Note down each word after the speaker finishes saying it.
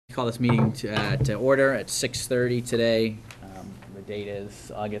Call this meeting to order at 6:30 today. The date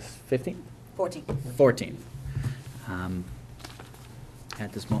is August 15th? 14th. 14th.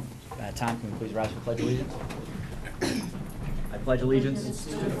 At this moment, time, can we please rise for the Pledge of Allegiance? I pledge allegiance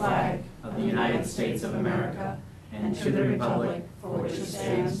to the flag of the United States of America and to the republic for which it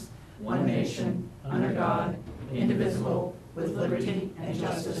stands, one nation, under God, indivisible, with liberty and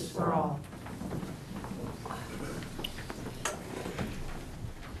justice for all.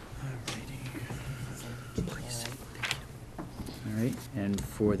 All right, and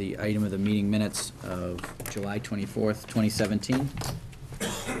for the item of the meeting minutes of July 24th, 2017.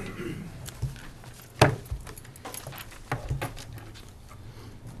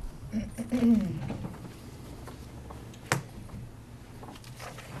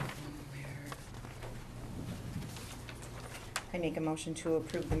 I make a motion to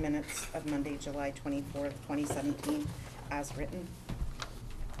approve the minutes of Monday, July 24th, 2017, as written.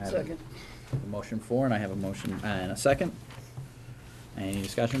 I have a motion for, and I have a motion and a second. Any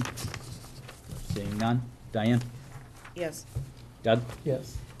discussion? Seeing none. Diane? Yes. Doug?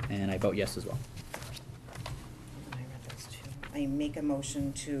 Yes. And I vote yes as well. I read those two. I make a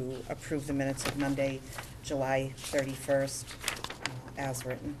motion to approve the minutes of Monday, July 31st, as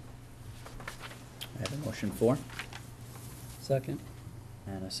written. I have a motion for Second.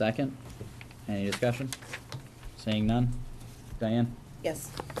 and a second. Any discussion? Seeing none. Diane? Yes.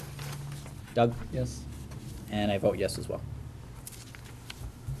 Doug? Yes. And I vote yes as well.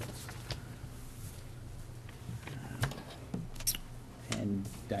 And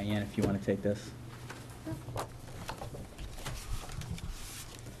Diane, if you want to take this.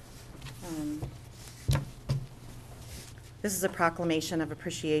 This is a proclamation of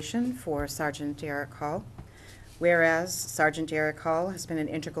appreciation for Sergeant Derek Hall. Whereas Sergeant Derek Hall has been an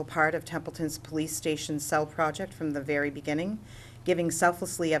integral part of Templeton's police station cell project from the very beginning, giving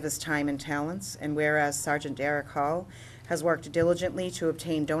selflessly of his time and talents, and whereas Sergeant Derek Hall has worked diligently to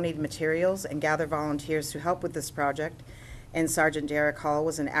obtain donated materials and gather volunteers to help with this project, and Sergeant Derek Hall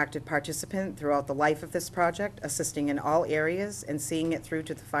was an active participant throughout the life of this project, assisting in all areas and seeing it through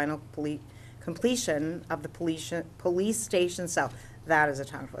to the final completion of the police station cell. That is a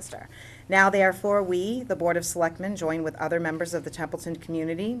tongue twister. Now, therefore, we, the Board of Selectmen, join with other members of the Templeton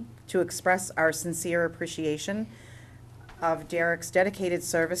community to express our sincere appreciation of Derek's dedicated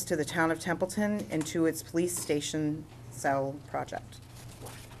service to the town of Templeton and to its police station cell project.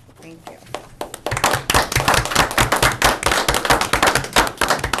 Thank you.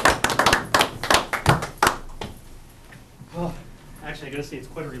 Well, actually, I gotta say, it's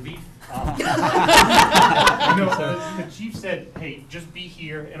quite a relief. The chief said, hey, just be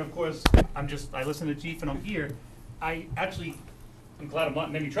here, and of course, I listen to the chief and I'm here. I'm glad I'm not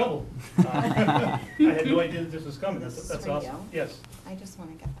in any trouble. I had no idea that this was coming. That's awesome. Yes. I just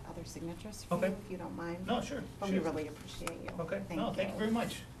want to get the other signatures for Okay. you, if you don't mind. No, sure. But sure. we really appreciate you. Okay. Thank Thank you very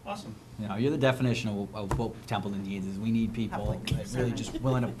much. Awesome. You know, you're the definition of what Templeton needs, is we need people Public that really servant. just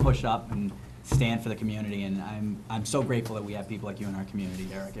willing to push up and stand for the community, and I'm so grateful that we have people like you in our community,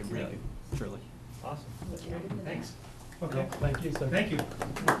 Derek. It really, truly. Awesome. Thanks. Okay. Thank you, sir. Thank you.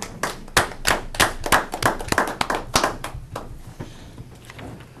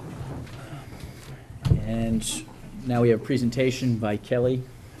 And now we have a presentation by Kelly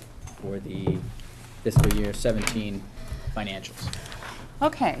for the fiscal year 17 financials.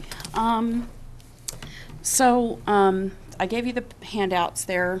 Okay, I gave you the handouts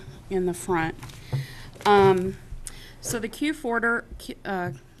there in the front. So the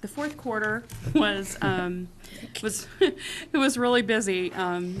the fourth quarter was it was really busy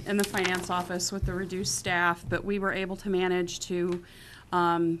in the finance office with the reduced staff, but we were able to manage to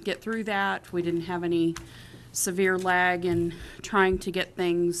get through that. We didn't have any severe lag in trying to get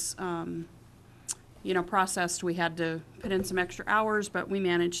things processed. We had to put in some extra hours, but we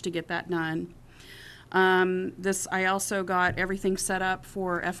managed to get that done. I also got everything set up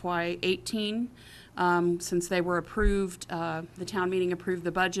for FY18. Since they were approved, the town meeting approved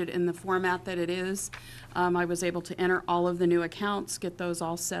the budget in the format that it is. I was able to enter all of the new accounts, get those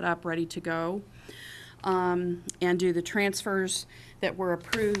all set up, ready to go, and do the transfers that were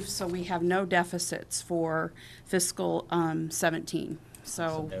approved, so we have no deficits for fiscal 17.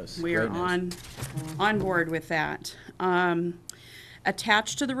 So we are on board with that.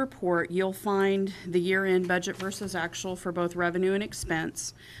 Attached to the report, you'll find the year-end budget versus actual for both revenue and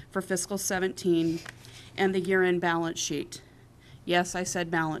expense for fiscal 17 and the year-end balance sheet. Yes, I said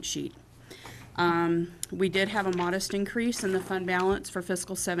balance sheet. We did have a modest increase in the fund balance for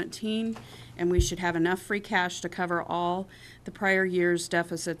fiscal 17, and we should have enough free cash to cover all the prior year's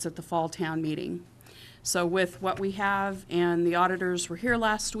deficits at the fall town meeting. So with what we have, and the auditors were here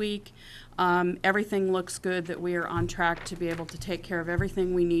last week, everything looks good that we are on track to be able to take care of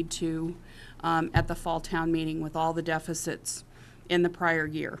everything we need to at the fall town meeting with all the deficits in the prior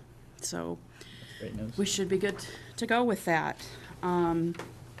year. So Great news. we should be good to go with that.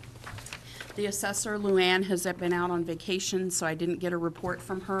 The assessor, Lien, has been out on vacation, so I didn't get a report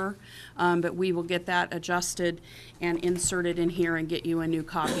from her, but we will get that adjusted and inserted in here and get you a new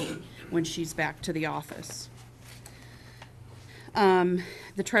copy when she's back to the office.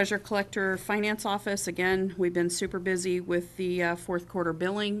 The treasurer collector finance office, again, we've been super busy with the fourth quarter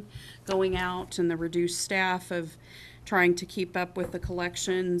billing going out and the reduced staff of trying to keep up with the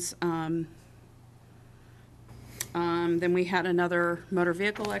collections. Then we had another motor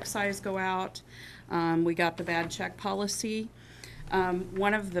vehicle excise go out. We got the bad check policy.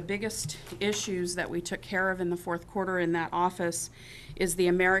 One of the biggest issues that we took care of in the fourth quarter in that office is the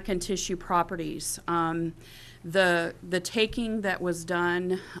American Tissue properties. The taking that was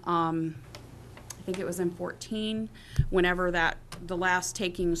done, I think it was in 14, whenever the last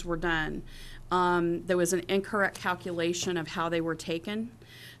takings were done, there was an incorrect calculation of how they were taken.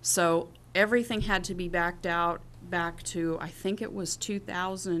 So everything had to be backed out back to, I think it was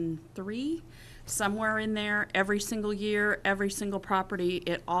 2003, somewhere in there. Every single year, every single property,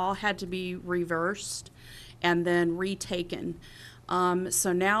 it all had to be reversed and then retaken.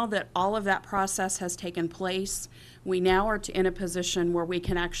 So now that all of that process has taken place, we now are in a position where we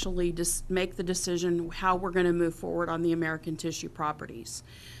can actually make the decision how we're going to move forward on the American Tissue properties.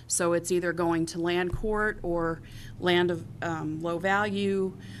 So it's either going to land court or land of low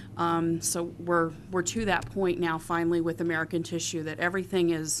value. So we're to that point now finally with American Tissue that everything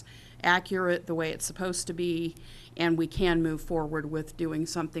is accurate the way it's supposed to be, and we can move forward with doing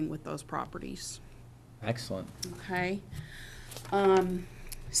something with those properties. Excellent. Okay.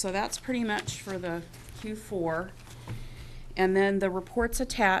 So that's pretty much for the Q4. And then the reports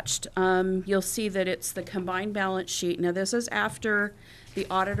attached, you'll see that it's the combined balance sheet. Now this is after the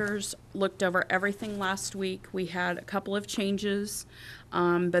auditors looked over everything last week. We had a couple of changes,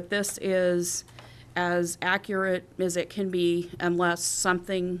 but this is as accurate as it can be unless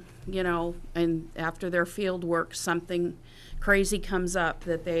something, you know, and after their field work, something crazy comes up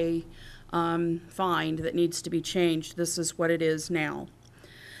that they find that needs to be changed. This is what it is now.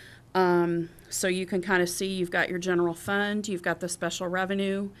 So you can kind of see you've got your general fund, you've got the special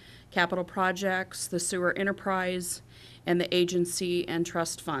revenue, capital projects, the sewer enterprise, and the agency and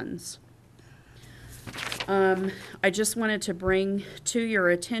trust funds. I just wanted to bring to your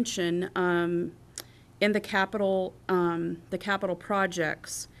attention in the capital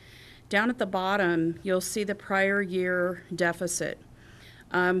projects, down at the bottom, you'll see the prior year deficit.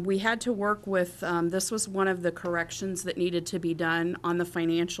 We had to work with, this was one of the corrections that needed to be done on the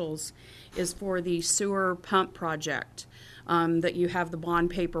financials, is for the sewer pump project that you have the bond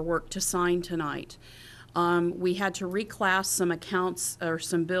paperwork to sign tonight. We had to reclass some accounts or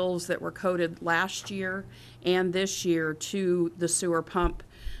some bills that were coded last year and this year to the sewer pump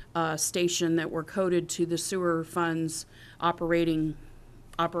station that were coded to the sewer funds operating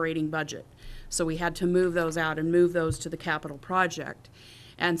budget. So we had to move those out and move those to the capital project.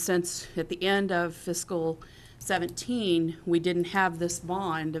 And since at the end of fiscal 17, we didn't have this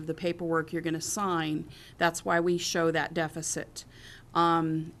bond of the paperwork you're going to sign, that's why we show that deficit.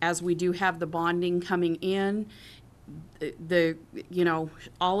 As we do have the bonding coming in,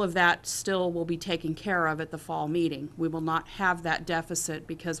 all of that still will be taken care of at the fall meeting. We will not have that deficit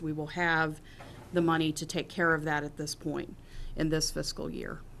because we will have the money to take care of that at this point in this fiscal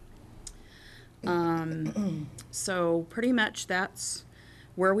year. So pretty much that's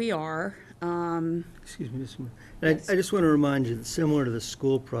where we are. Excuse me just a minute. And I just want to remind you that similar to the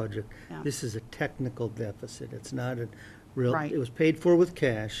school project, Yeah. this is a technical deficit. It's not a real, Right. it was paid for with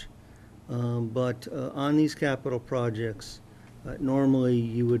cash, but on these capital projects, normally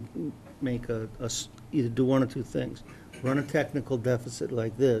you would make either do one or two things. Run a technical deficit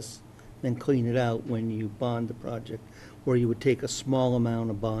like this, then clean it out when you bond the project, or you would take a small amount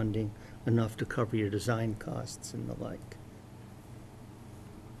of bonding, enough to cover your design costs and the like.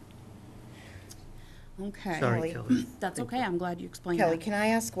 Okay. Sorry, Kelly. That's okay. I'm glad you explained Kelly, that. can I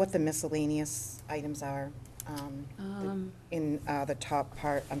ask what the miscellaneous items are in the top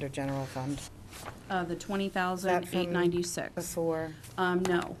part under general fund? The 20,896. Before,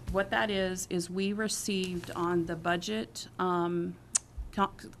 No, what that is we received on the budget,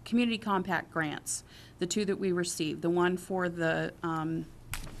 community compact grants, the two that we received, the one for the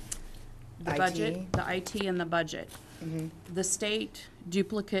budget, IT? the IT and the budget. The state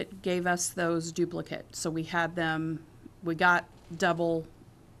duplicate gave us those duplicate, so we had them, we got double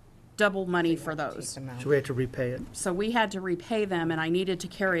double money for those. Take them out. So we had to repay it. So we had to repay them, and I needed to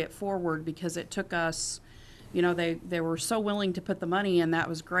carry it forward because it took us, you know, they were so willing to put the money in, that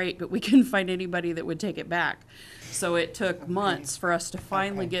was great, but we couldn't find anybody that would take it back. So it took months for us to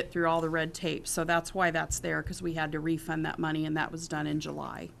finally Okay. get through all the red tape. So that's why that's there, because we had to refund that money, and that was done in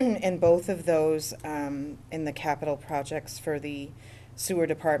July. And both of those, in the capital projects for the sewer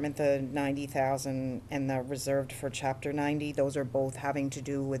department, the 90,000 and the reserved for chapter 90, those are both having to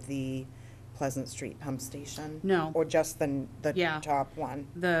do with the Pleasant Street pump station? No. Or just the Yeah. top one?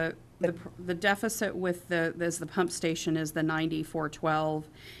 The deficit with the pump station is the 9412,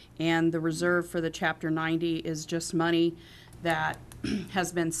 and the reserve for the chapter 90 is just money that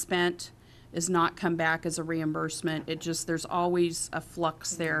has been spent, is not come back as a reimbursement. It just, there's always a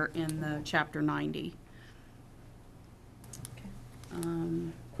flux there in the chapter 90.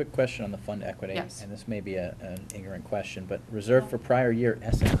 Quick question on the fund equity. Yes. And this may be an ignorant question, but reserve for prior year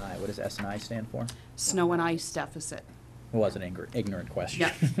S&I, what does S&I stand for? Snow and ice deficit. It was an ignorant question.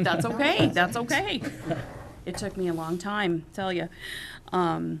 Yeah, that's okay, that's okay. It took me a long time, tell you.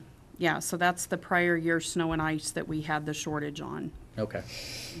 Yeah, so that's the prior year snow and ice that we had the shortage on. Okay.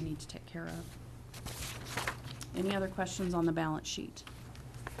 We need to take care of. Any other questions on the balance sheet?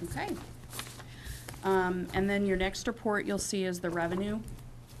 Okay. And then your next report you'll see is the revenue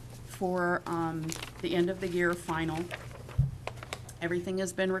for the end of the year final. Everything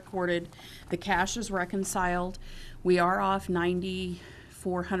has been recorded. The cash is reconciled. We are off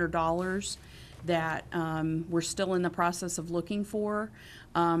 $9,400 that we're still in the process of looking for.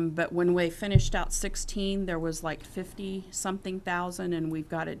 But when we finished out 16, there was like 50-something thousand, and we've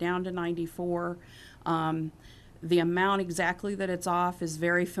got it down to 94. The amount exactly that it's off is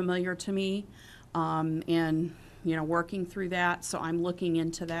very familiar to me, and, you know, working through that, so I'm looking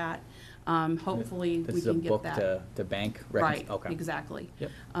into that. Hopefully, This we is a can get book that. to bank Right, Okay. exactly.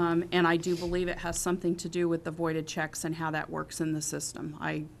 Yep. And I do believe it has something to do with the voided checks and how that works in the system.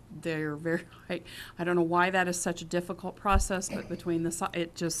 They're very, I don't know why that is such a difficult process, but between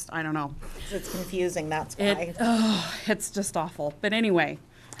it just, I don't know. It's confusing, that's why. It's just awful. But anyway,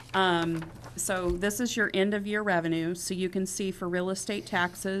 so this is your end of year revenue. So you can see for real estate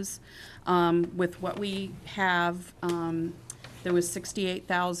taxes, with what we have, there was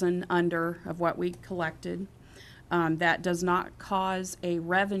 68,000 under of what we collected. That does not cause a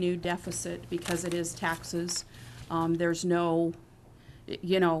revenue deficit because it is taxes. There's no,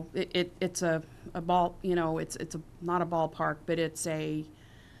 you know, it's a ball, you know, it's not a ballpark, but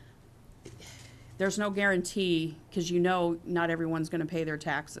there's no guarantee, because you know not everyone's going to pay their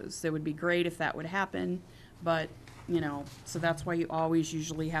taxes. It would be great if that would happen, but, you know, so that's why you always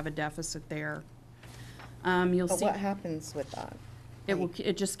usually have a deficit there. You'll But see. what happens with that?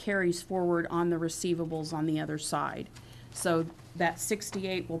 It just carries forward on the receivables on the other side. So that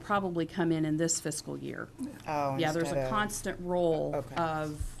 68 will probably come in this fiscal year. Oh, Yeah, there's instead a of- constant roll Okay.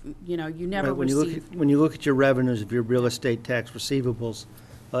 of, you know, you never Right, when you look receive. at, when you look at your revenues of your real estate tax receivables,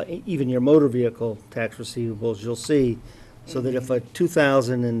 even your motor vehicle tax receivables, you'll see, so that if a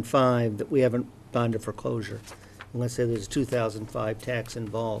 2005, that we haven't gone to foreclosure, and let's say there's a 2005 tax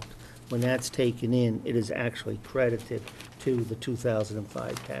involved, when that's taken in, it is actually credited to the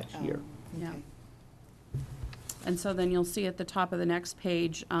 2005 tax year. Yeah. And so then you'll see at the top of the next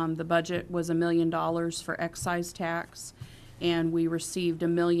page, the budget was $1 million for excise tax, and we received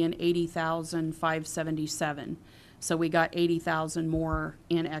 $1,080,577. So we got 80,000 more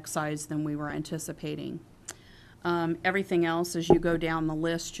in excise than we were anticipating. Everything else, as you go down the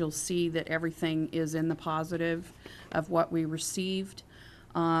list, you'll see that everything is in the positive of what we received.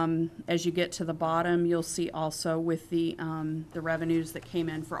 As you get to the bottom, you'll see also with the revenues that came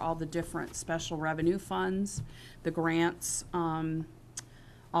in for all the different special revenue funds, the grants,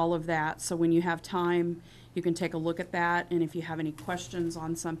 all of that. So when you have time, you can take a look at that, and if you have any questions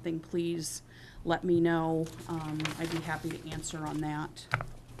on something, please let me know. I'd be happy to answer on that.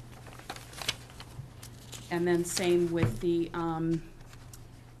 And then same with the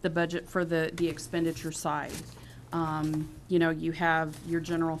budget for the expenditure side. You know, you have your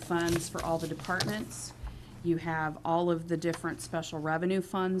general funds for all the departments. You have all of the different special revenue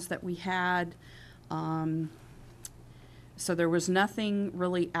funds that we had. So there was nothing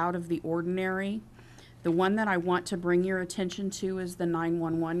really out of the ordinary. The one that I want to bring your attention to is the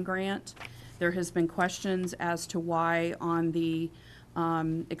 911 grant. There has been questions as to why on the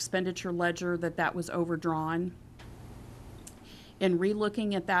expenditure ledger that was overdrawn. In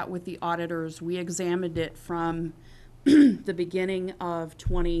relooking at that with the auditors, we examined it from the beginning of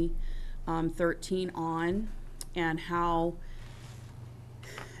 2013 on, and how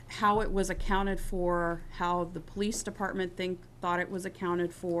how it was accounted for, how the police department thought it was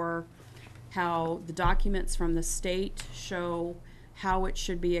accounted for, how the documents from the state show how it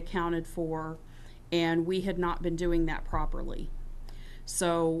should be accounted for, and we had not been doing that properly.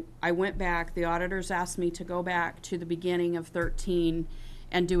 So I went back, the auditors asked me to go back to the beginning of 13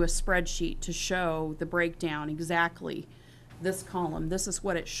 and do a spreadsheet to show the breakdown exactly. This column, this is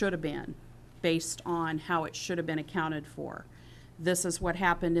what it should have been based on how it should have been accounted for. This is what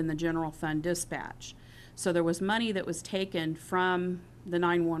happened in the general fund dispatch. So there was money that was taken from the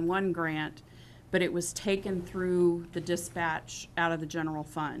 911 grant, but it was taken through the dispatch out of the general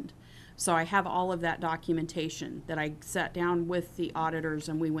fund. So I have all of that documentation that I sat down with the auditors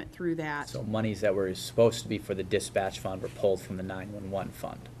and we went through that. So monies that were supposed to be for the dispatch fund were pulled from the 911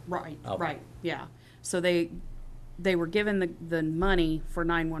 fund. Right, Okay. right, yeah. So they were given the money for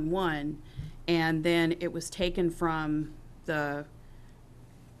 911, and then it was taken from the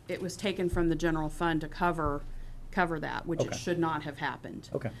general fund to cover that, which it Okay. should not have happened.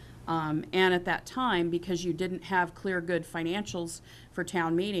 Okay. And at that time, because you didn't have clear, good financials for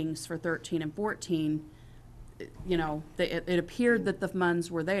town meetings for 13 and 14, you know, it appeared that the funds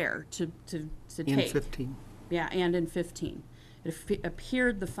were there to take. In 15. Yeah, and in 15. It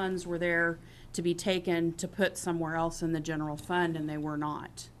appeared the funds were there to be taken to put somewhere else in the general fund, and they were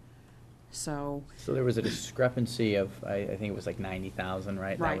not. So, So there was a discrepancy of, I think it was like 90,000,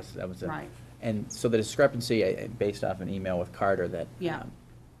 right? Right, That was right. And so the discrepancy, based off an email with Carter, that Yeah.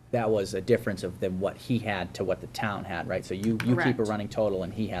 that was a difference of than what he had to what the town had, right? So you keep a Correct. running total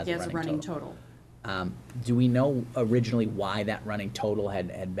and he has he a has a running running total. total. Do we know originally why that running total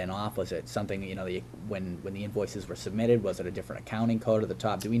had been off? Was it something, you know, when the invoices were submitted, was it a different accounting code at the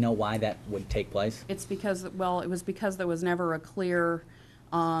top? Do we know why that would take place? It's because, well, it was because there was never a clear,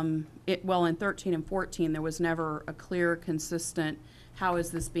 in 13 and 14, there was never a clear, consistent, how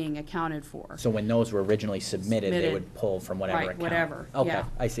is this being accounted for? So when those were originally submitted, they Submitted. would pull from whatever Right, account? whatever, Okay, yeah.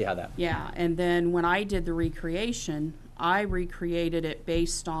 I see how that. Yeah, and then when I did the recreation, I recreated it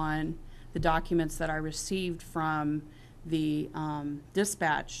based on the documents that I received from the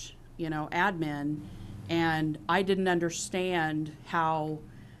dispatch, admin, and I didn't understand how,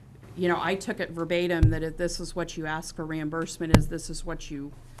 I took it verbatim that if this is what you ask for reimbursement is, this is what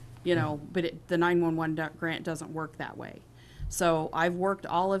you, but the 911 grant doesn't work that way. So I've worked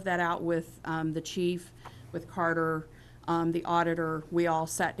all of that out with the chief, with Carter, the auditor. We all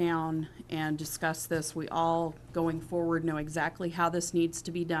sat down and discussed this. We all, going forward, know exactly how this needs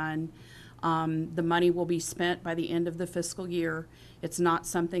to be done. The money will be spent by the end of the fiscal year. It's not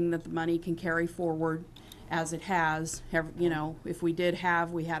something that the money can carry forward as it has. If we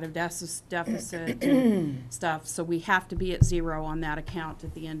had a deficit and stuff, so we have to be at zero on that account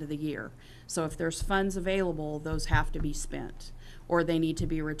at the end of the year. So if there's funds available, those have to be spent, or they need to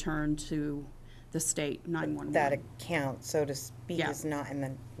be returned to the state 911. That account, so to speak, Yeah. is not in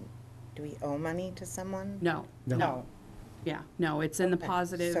the, do we owe money to someone? No, No. yeah, no, it's in the Okay,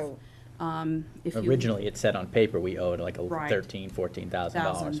 positive. so- If you- Originally, it said on paper we owed like a Right.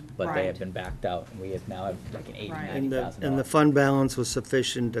 $14,000, but they right. have been backed out, and we now have like an $80,000, Right. $90,000. And the fund balance was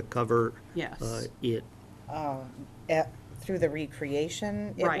sufficient to cover Yes. it. Through the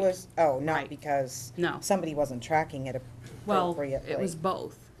recreation, it Right. was, oh, not Right. because No. somebody wasn't tracking it Well, appropriately. it was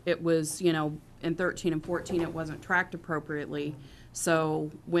both. It was, in 13 and 14, it wasn't tracked appropriately. So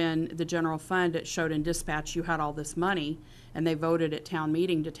when the general fund, it showed in dispatch, you had all this money, and they voted at town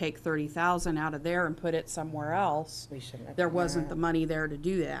meeting to take 30,000 out of there and put it somewhere else. We shouldn't have There done wasn't that. the money there to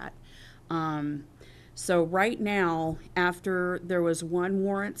do that. So right now, after there was one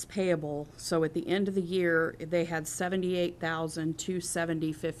warrants payable, so at the end of the year, they had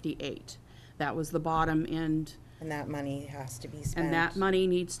 78,270.58. That was the bottom end. And that money has to be spent. And that money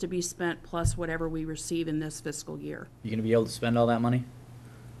needs to be spent plus whatever we receive in this fiscal year. You gonna be able to spend all that money?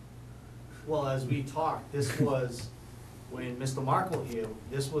 Well, as we talked, this was, when Mr. Markle here,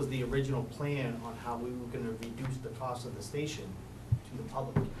 this was the original plan on how we were gonna reduce the cost of the station to the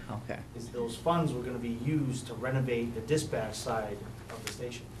public. Okay. Is those funds were gonna be used to renovate the dispatch side of the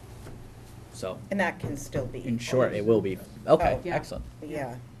station. So, And that can still be. in short, it will be, okay, Oh. Yeah. excellent.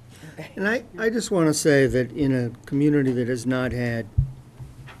 Yeah. Okay. And I just want to say that in a community that has not had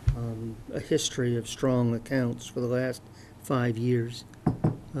a history of strong accounts for the last 5 years,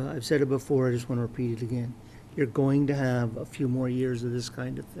 I've said it before, I just want to repeat it again. You're going to have a few more years of this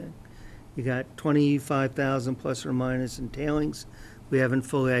kind of thing. You got 25,000 plus or minus in tailings. We haven't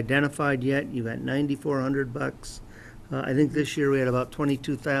fully identified yet. You got $9,400. I think this year we had about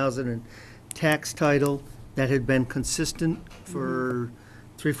 22,000 in tax title that had been consistent for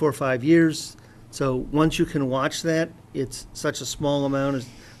 3, 4, 5 years. So once you can watch that, it's such a small amount as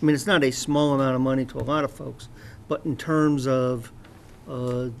I mean, it's not a small amount of money to a lot of folks, but in terms of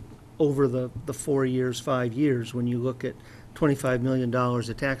over the 4 years, 5 years, when you look at $25 million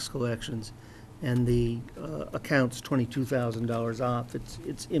of tax collections and the account's $22,000 off,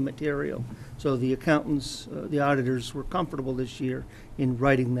 it's immaterial. So the accountants, the auditors were comfortable this year in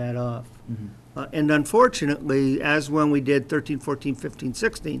writing that off. And unfortunately, as when we did 13, 14, 15,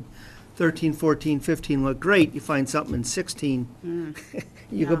 16, 13, 14, 15 looked great. You find something in 16,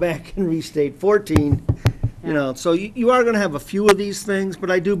 you go Yeah. back and restate 14. You know, so you are going to have a few of these things,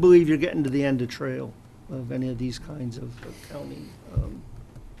 but I do believe you're getting to the end of trail of any of these kinds of accounting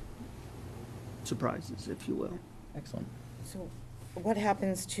surprises, if you will. Excellent. So what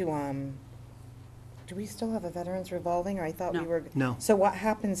happens to, do we still have a veterans revolving, or I thought we No. were? No. So what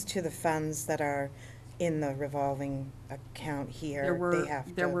happens to the funds that are in the revolving account here? They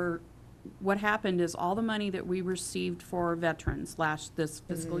have to- What happened is all the money that we received for veterans this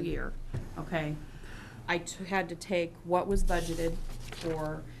fiscal year, okay? I had to take what was budgeted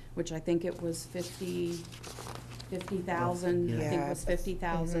for, which I think it was 50,000, I think it was Yeah.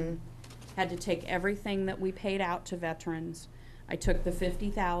 50,000. Had to take everything that we paid out to veterans. I took the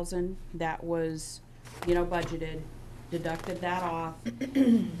 50,000 that was, budgeted, deducted that off.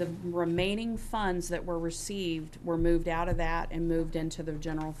 The remaining funds that were received were moved out of that and moved into the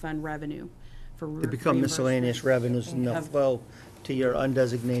general fund revenue for They become miscellaneous reimbursements. revenues and they'll Of- flow to your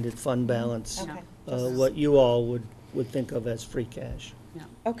undesignated fund balance, Okay. what you all would think of as free cash. Yeah,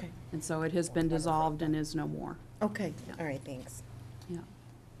 Okay, and so it has been dissolved and is no more. okay, all right, thanks. Yeah.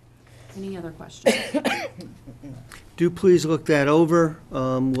 Any other questions? Do please look that over.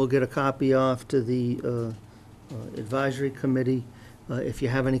 We'll get a copy off to the advisory committee. If you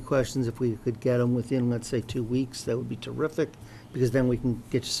have any questions, if we could get them within, let's say, 2 weeks, that would be terrific, because then we can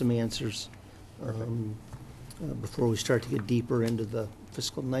get you some answers before we start to get deeper into the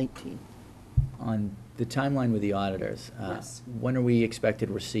fiscal 19. On the timeline with the auditors, Yes. when are we expected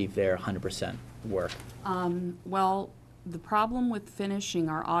to receive their 100% work? Well, the problem with finishing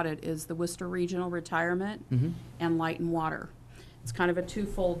our audit is the Worcester Regional Retirement and Light and Water. It's kind of a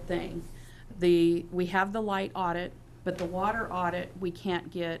twofold thing. We have the light audit, but the water audit we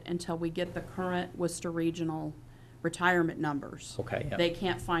can't get until we get the current Worcester Regional retirement numbers. Okay, yeah. They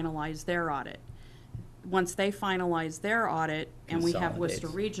can't finalize their audit. Once they finalize their audit and we have Worcester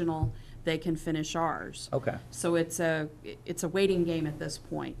Consolidates. Regional, they can finish ours. Okay. So it's a waiting game at this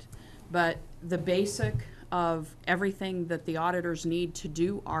point. But the basic of everything that the auditors need to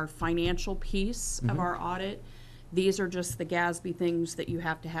do our financial piece of our audit, these are just the GASB things that you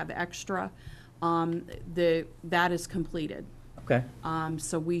have to have extra. That is completed. Okay.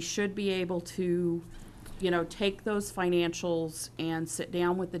 So we should be able to, take those financials and sit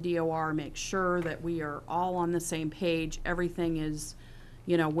down with the DOR, make sure that we are all on the same page. Everything is,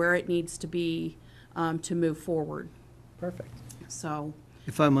 where it needs to be to move forward. Perfect. So,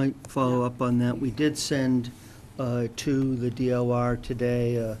 If I might follow up on that, we did send to the DOR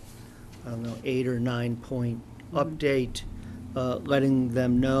today, 8 or 9 point update, letting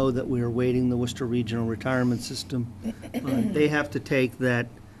them know that we are awaiting the Worcester Regional Retirement System. They have to take that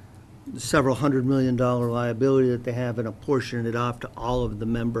several $100 million liability that they have and apportion it off to all of the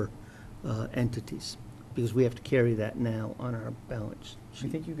member entities, because we have to carry that now on our balance Do you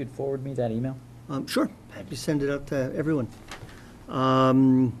sheet. think you could forward me that email? Sure, happy to send it out to everyone.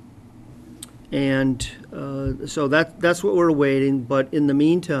 So that's what we're awaiting, but in the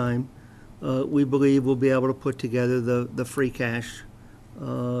meantime, we believe we'll be able to put together the free cash,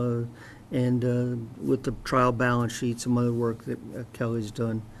 and with the trial balance sheet, some other work that Kelly's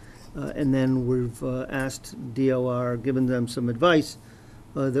done. And then we've asked DOR, given them some advice,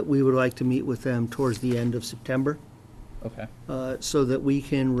 that we would like to meet with them towards the end of September, Okay. so that we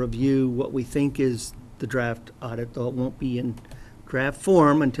can review what we think is the draft audit, though it won't be in draft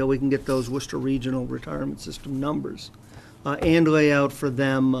form until we can get those Worcester Regional Retirement System numbers, and lay out for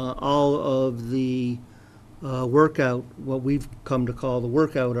them all of the workout, what we've come to call the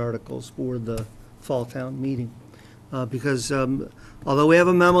workout articles for the fall town meeting. Because although we have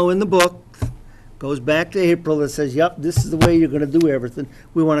a memo in the book, goes back to April, that says, yep, this is the way you're going to do everything,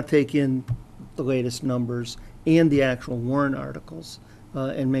 we want to take in the latest numbers and the actual warrant articles,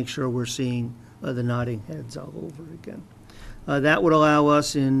 and make sure we're seeing the nodding heads all over again. That would allow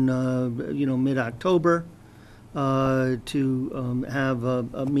us in, mid-October to have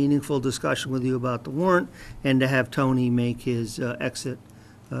a meaningful discussion with you about the warrant, and to have Tony make his exit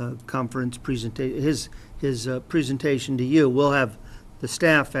conference presentation, his presentation to you. We'll have the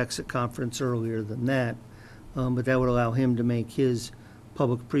staff exit conference earlier than that, but that would allow him to make his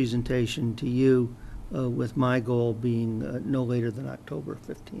public presentation to you with my goal being no later than October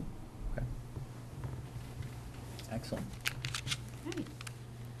 15th. Okay. Excellent. Okay.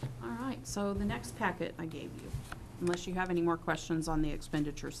 All right, so the next packet I gave you, unless you have any more questions on the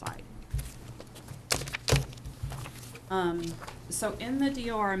expenditure side. So in the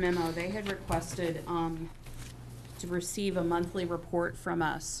DOR memo, they had requested to receive a monthly report from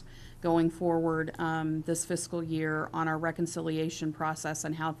us going forward this fiscal year on our reconciliation process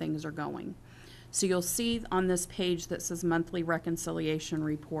and how things are going. So you'll see on this page that says monthly reconciliation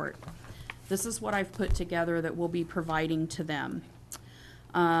report. This is what I've put together that we'll be providing to them.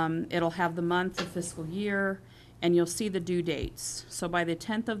 It'll have the month, the fiscal year, and you'll see the due dates. So by the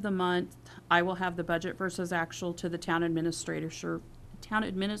 10th of the month, I will have the budget versus actual to the town administrator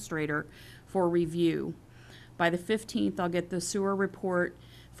for review. By the 15th, I'll get the sewer report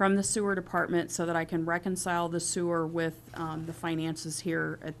from the sewer department so that I can reconcile the sewer with the finances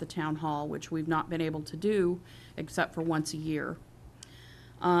here at the town hall, which we've not been able to do except for once a year.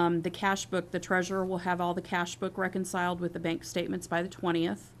 The cash book, the treasurer will have all the cash book reconciled with the bank statements by the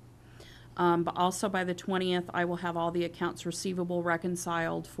 20th. But also by the 20th, I will have all the accounts receivable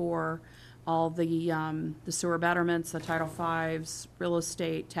reconciled for all the sewer betterments, the Title V's, real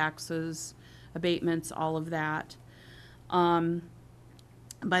estate, taxes, abatements, all of that.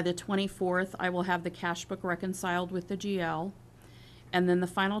 By the 24th, I will have the cash book reconciled with the GL, and then the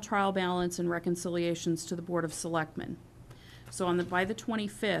final trial balance and reconciliations to the Board of Selectmen. So by the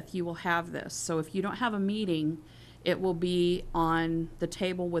 25th, you will have this. So if you don't have a meeting, it will be on the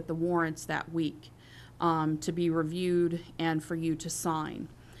table with the warrants that week to be reviewed and for you to sign.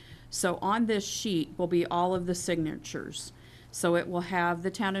 So on this sheet will be all of the signatures. So it will have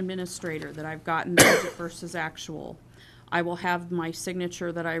the town administrator that I've gotten budget versus actual. I will have my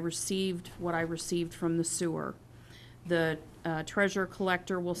signature that I received, what I received from the sewer. The treasurer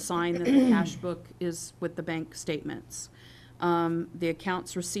collector will sign that the cash book is with the bank statements. The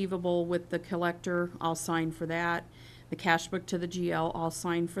accounts receivable with the collector, I'll sign for that. The cash book to the GL, I'll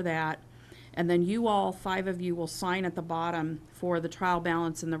sign for that. And then you all, 5 of you, will sign at the bottom for the trial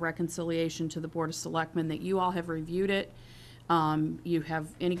balance and the reconciliation to the Board of Selectmen that you all have reviewed it. You have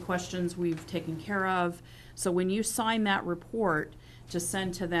any questions we've taken care of. So when you sign that report to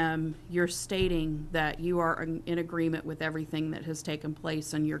send to them, you're stating that you are in agreement with everything that has taken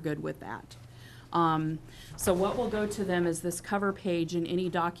place and you're good with that. So what will go to them is this cover page and any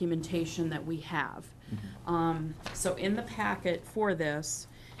documentation that we have. So in the packet for this,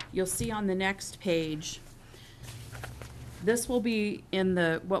 you'll see on the next page, this will be in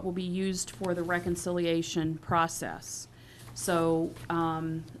what will be used for the reconciliation process. So,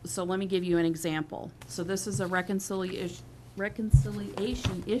 so let me give you an example. So this is a reconciliation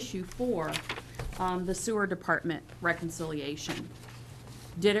issue for the sewer department reconciliation.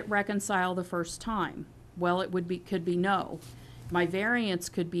 Did it reconcile the first time? Well, could be no. My variance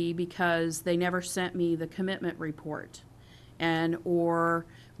could be because they never sent me the commitment report, or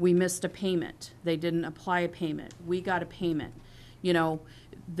we missed a payment. They didn't apply a payment. We got a payment. You know,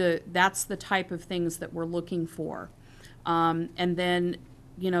 that's the type of things that we're looking for. And then,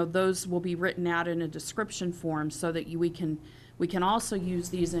 you know, those will be written out in a description form so that we can also use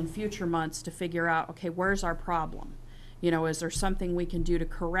these in future months to figure out, okay, where's our problem? You know, is there something we can do to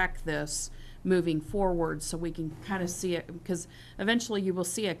correct this moving forward so we can kind of see it? Because eventually you will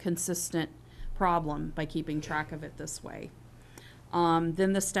see a consistent problem by keeping track of it this way.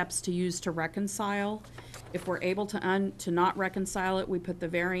 Then the steps to use to reconcile. If we're able to not reconcile it, we put the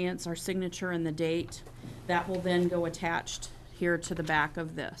variance, our signature, and the date. That will then go attached here to the back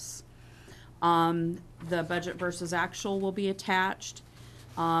of this. The budget versus actual will be attached.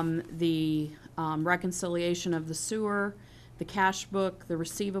 The reconciliation of the sewer, the cash book, the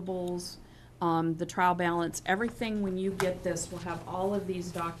receivables, the trial balance, everything when you get this will have all of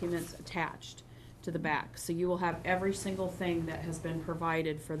these documents attached to the back. So you will have every single thing that has been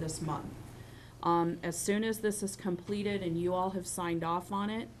provided for this month. As soon as this is completed and you all have signed off on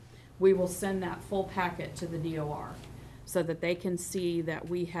it, we will send that full packet to the DOR so that they can see that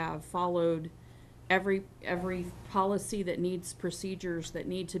we have followed every policy that needs procedures that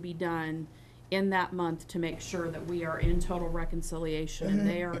need to be done in that month to make sure that we are in total reconciliation and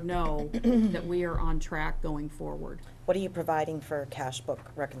they know that we are on track going forward. What are you providing for cash book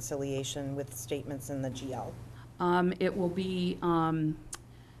reconciliation with statements in the GL? It will be, I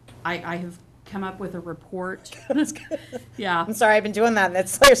have come up with a report. Yeah. I'm sorry, I've been doing that, and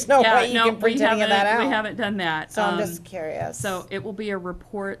there's no way you can print any of that out. We haven't done that. So I'm just curious. So it will be a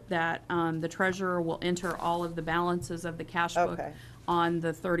report that the treasurer will enter all of the balances of the cash book Okay. on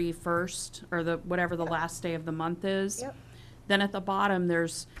the 31st, or whatever the last day of the month is. Yep. Then at the bottom,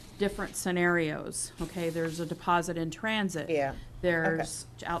 there's different scenarios, okay? There's a deposit in transit. Yeah. There's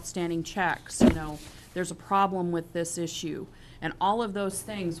outstanding checks, you know, there's a problem with this issue. And all of those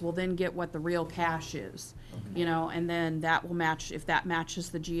things will then get what the real cash is, you know, and then that will match, if that matches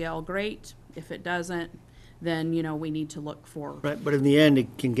the GL, great. If it doesn't, then, you know, we need to look for. Right, but in the end, it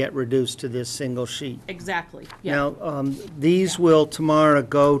can get reduced to this single sheet. Exactly, yeah. Now, these will tomorrow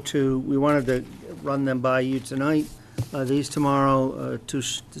go to, we wanted to run them by you tonight. These tomorrow,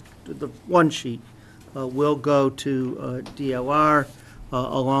 the one sheet, will go to DLR,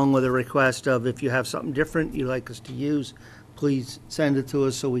 along with a request of if you have something different you'd like us to use, please send it to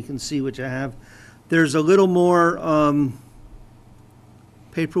us so we can see what you have. There's a little more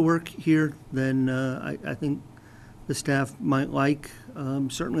paperwork here than I think the staff might like.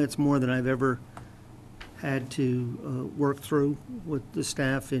 Certainly, it's more than I've ever had to work through with the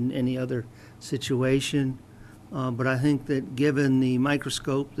staff in any other situation. But I think that given the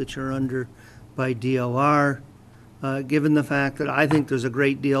microscope that you're under by DLR, given the fact that I think there's a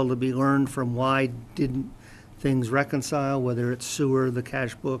great deal to be learned from why didn't things reconcile, whether it's sewer, the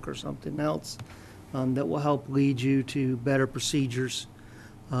cash book, or something else, that will help lead you to better procedures,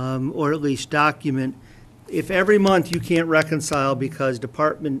 or at least document. If every month you can't reconcile because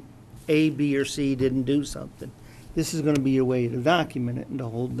Department A, B, or C didn't do something, this is going to be your way to document it and to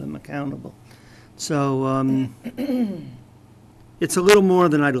hold them accountable. So it's a little more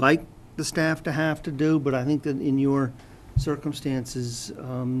than I'd like the staff to have to do, but I think that in your circumstances,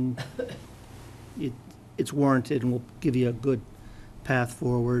 it's warranted and will give you a good path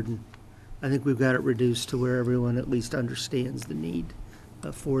forward. And I think we've got it reduced to where everyone at least understands the need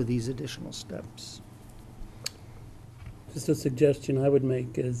for these additional steps. Just a suggestion I would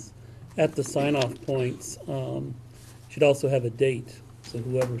make is at the sign-off points, should also have a date. So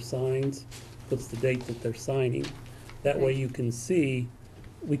whoever signs puts the date that they're signing. That way you can see,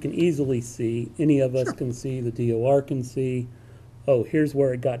 we can easily see, any of us can see, the DOR can see, oh, here's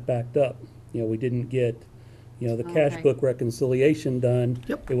where it got backed up. You know, we didn't get, you know, the cash Okay. book reconciliation done.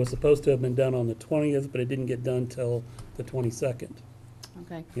 Yep. It was supposed to have been done on the 20th, but it didn't get done till the 22nd.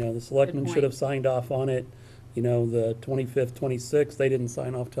 Okay, You know, the selectmen should point. have signed off on it, you know, the 25th, 26th, they didn't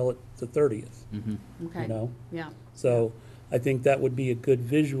sign off till the 30th, okay, you know? yeah, So I think that would be a good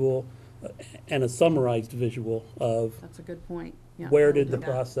visual and a summarized visual of that's a good point, yeah. where we'll did do the that.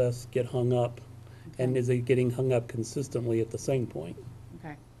 process get hung up? And Okay. is it getting hung up consistently at the same point?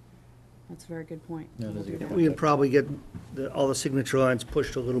 Okay, that's a very good point. No, We'll those are do good that. We can probably get all the signature lines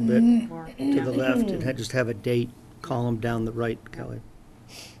pushed a little bit Or- to yeah. the left and just have a date column down the right, Kelly.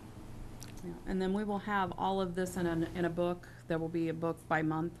 Yeah, and then we will have all of this in a book. There will be a book by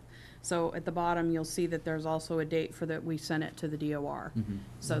month. So at the bottom, you'll see that there's also a date for that we sent it to the DOR.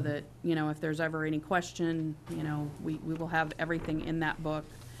 So that, you know, if there's ever any question, you know, we will have everything in that book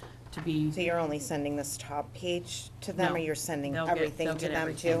to be, So you're only sending this top page to them, No. or you're sending They'll get- everything they'll to get them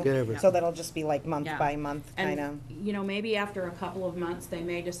everything. too? Get everything. So that'll just be like month Yeah. by month, kind of? and, you know, maybe after a couple of months, they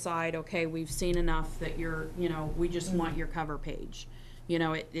may decide, okay, we've seen enough that you're, you know, we just want your cover page. You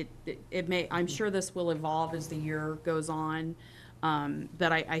know, it may, I'm sure this will evolve as the year goes on.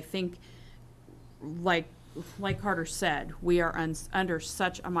 But I think, like Carter said, we are under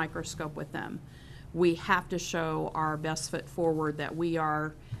such a microscope with them. We have to show our best foot forward that we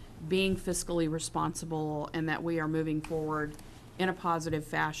are being fiscally responsible and that we are moving forward in a positive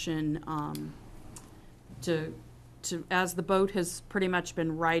fashion, to, as the boat has pretty much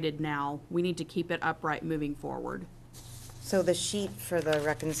been righted now, we need to keep it upright moving forward. So the sheet for the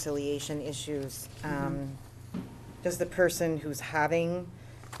reconciliation issues, does the person who's having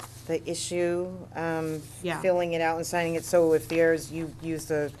the issue, Yeah. filling it out and signing it, so if there's, you use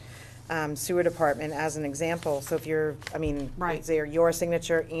the sewer department as an example, so if you're, I mean, Right. is there your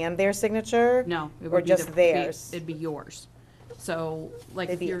signature and their signature? No, it Or would be just theirs? It'd be yours. So, like,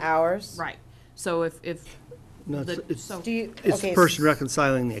 It'd if be you're. ours? Right. So if, No, the, it's so, Do you, it's okay, the person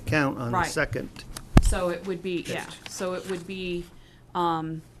reconciling the account on the Right. second. so it would be, yeah, so it would be,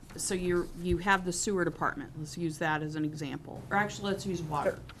 so you have the sewer department, let's use that as an example. Or actually, let's use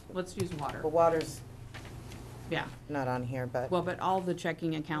water. Let's use water, the water's yeah. not on here, but, Well, but all the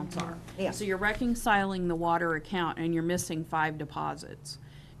checking accounts are. Yeah. So you're reconciling the water account and you're missing 5 deposits.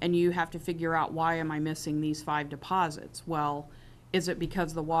 And you have to figure out, why am I missing these 5 deposits? Well, is it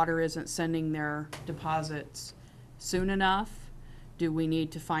because the water isn't sending their deposits soon enough? Do we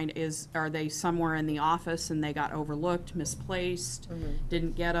need to find, are they somewhere in the office and they got overlooked, misplaced,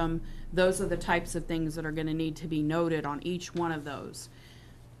 didn't get them? Those are the types of things that are gonna need to be noted on each one of those.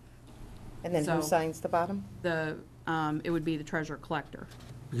 and then who so- signs the bottom? It would be the treasurer collector.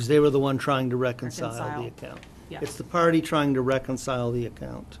 Because they were the one trying to reconcile Reconcile. the account. Yes. It's the party trying to reconcile the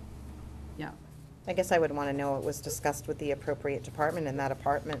account. Yeah. I guess I would want to know it was discussed with the appropriate department, and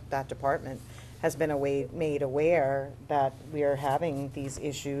that department has been made aware that we are having these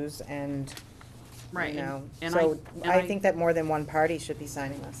issues, and, Right. you know, and so and I think that more than one party should be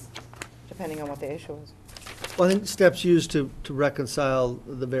signing this, depending on what the issue is. Well, I think steps used to reconcile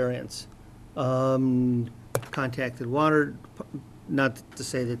the variance. Contacted water, not to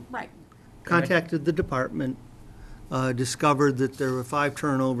say that, Right. contacted the department, discovered that there were 5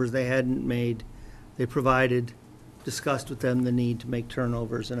 turnovers they hadn't made. They provided, discussed with them the need to make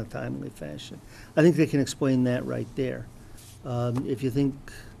turnovers in a timely fashion. I think they can explain that right there. If you think,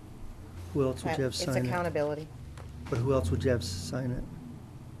 who else would you have It's sign it? accountability. But who else would you have sign it?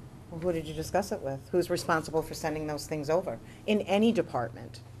 Well, who did you discuss it with? Who's responsible for sending those things over? In any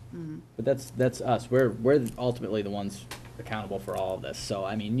department. But that's us. We're ultimately the ones accountable for all of this. So,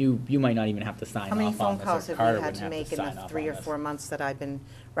 I mean, you might not even have to sign How many off phone on this, calls or have Carter we had wouldn't to have make to in sign the off 3 on or this. 4 months that I've been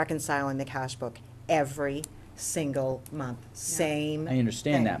reconciling the cash book? Every single month, same. I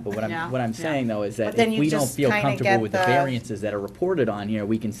understand thing. that, but Yeah, what I'm yeah. saying though is that But then if you we don't just feel kinda comfortable get with the the- variances that are reported on here,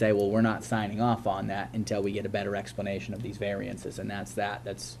 we can say, well, we're not signing off on that until we get a better explanation of these variances, and that's that.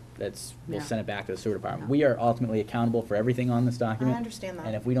 We'll Yeah. send it back to the sewer department. Yeah. We are ultimately accountable for everything on this document. I understand that.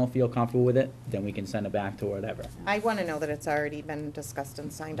 And if we don't feel comfortable with it, then we can send it back to whatever. I want to know that it's already been discussed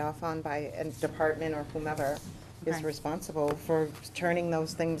and signed off on by a department or whomever is Okay. responsible for turning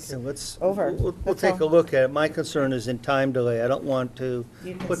those things Yeah, let's, over. we'll That's take a all. look at it. My concern is in time delay. I don't want to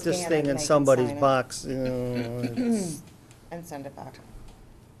You can put this scan it thing and in they can somebody's sign it. box. You know, it's- And send it back.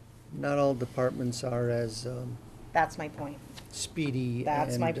 Not all departments are as That's my point. speedy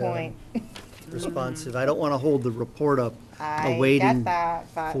That's my and point. responsive. I don't want to hold the report up I awaiting get that,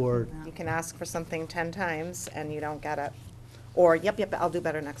 but for, you can ask for something 10 times and you don't get it. Or, yep, I'll do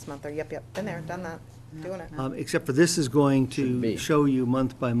better next month, or yep, been there, done that, doing it. except for this is going Shouldn't be. to show you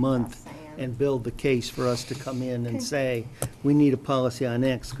month by month Saying. and build the case for us to come in and say, we need a policy on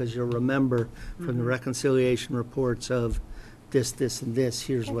X, because you'll remember from the reconciliation reports of this, this, and this,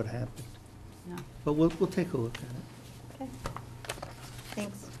 here's what happened. Yeah. But we'll take a look at it. Okay.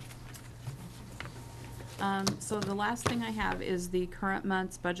 Thanks. So the last thing I have is the current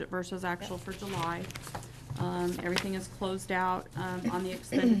month's budget versus actual for July. Everything is closed out, on the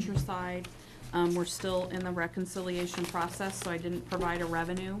expenditure side. We're still in the reconciliation process, so I didn't provide a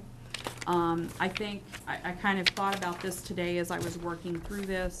revenue. I think, I kind of thought about this today as I was working through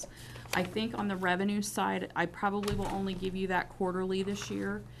this. I think on the revenue side, I probably will only give you that quarterly this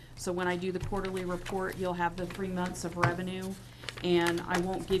year. So when I do the quarterly report, you'll have the 3 months of revenue. And I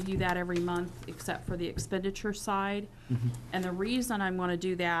won't give you that every month except for the expenditure side. And the reason I'm gonna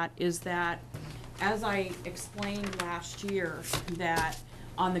do that is that, as I explained last year, that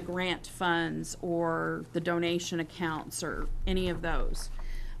on the grant funds or the donation accounts or any of those,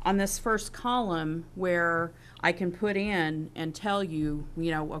 on this first column where I can put in and tell you,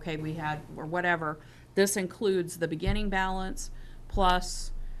 you know, okay, we had, or whatever, this includes the beginning balance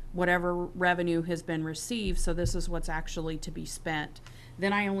plus whatever revenue has been received, so this is what's actually to be spent.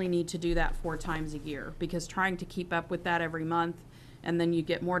 Then I only need to do that 4 times a year, because trying to keep up with that every month, and then you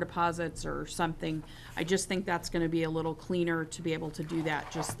get more deposits or something, I just think that's gonna be a little cleaner to be able to do that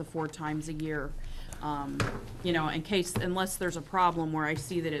just the 4 times a year. You know, in case, unless there's a problem where I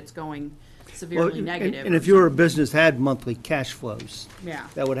see that it's going Well, severely negative. and or if your something. business had monthly cash flows, Yeah,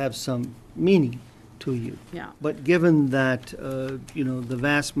 that would have some meaning to you. yeah, But given that, you know, the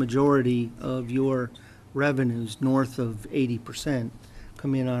vast majority of your revenues, north of 80%,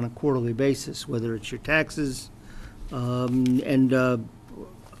 come in on a quarterly basis, whether it's your taxes, and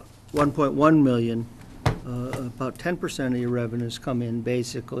 1.1 million, about 10% of your revenues come in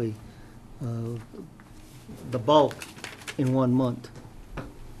basically, the bulk in 1 month.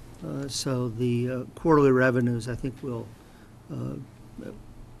 So the quarterly revenues, I think, will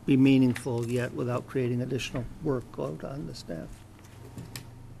be meaningful yet without creating additional workload on the staff.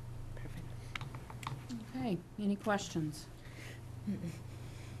 okay, any questions?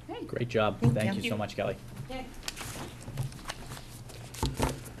 Okay. Great job. Thank you so much, Kelly. Okay.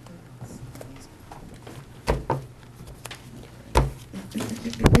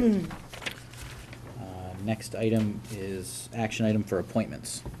 Next item is action item for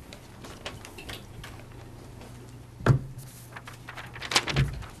appointments.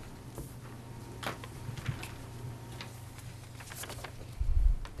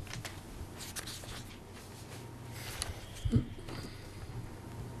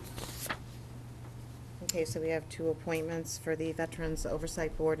 Okay, so we have 2 appointments for the Veterans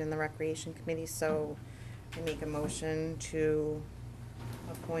Oversight Board and the Recreation Committee, so I make a motion to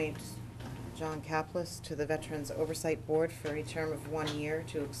appoint John Kaplis to the Veterans Oversight Board for a term of 1 year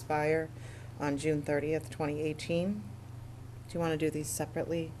to expire on June 30th, 2018. Do you want to do these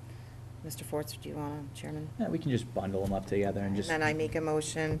separately? Mr. Forts, do you want to, Chairman? Yeah, we can just bundle them up together and And just. then I make a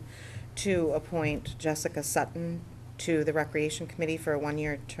motion to appoint Jessica Sutton to the Recreation Committee for a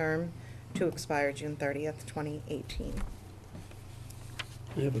 1-year term to expire June 30th, 2018.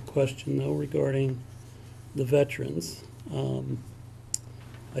 I have a question though regarding the veterans.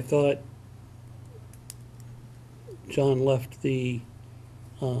 I thought John left the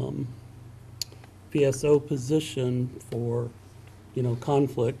VSO position for,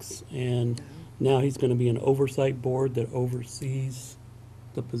 conflicts, and now he's gonna be an oversight board that oversees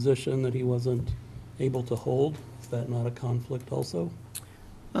the position that he wasn't able to hold. Is that not a conflict also?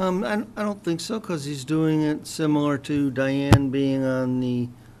 I don't think so, because he's doing it similar to Diane being on the,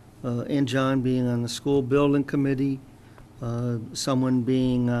 and John being on the school building committee, someone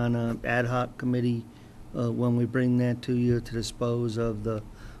being on an ad hoc committee when we bring that to you to dispose of the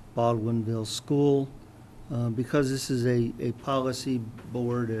Baldwinville School. Because this is a policy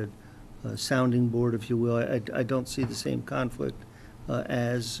board, a sounding board, if you will, I don't see the same conflict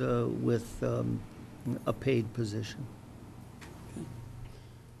as with a paid position.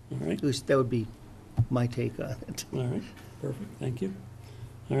 All right, At least that would be my take on it. all right, perfect, thank you.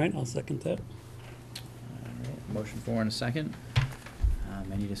 All right, I'll second that. All right, motion for and a second.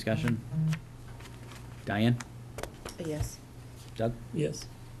 Any discussion? Diane? Yes. Doug? Yes.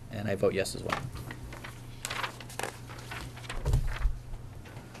 And I vote yes as well.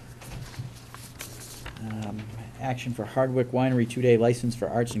 Action for Hardwick Winery 2-day license for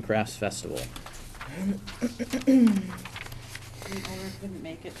Arts and Crafts Festival. The owner couldn't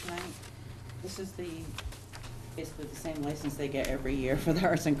make it tonight. This is basically the same license they get every year for the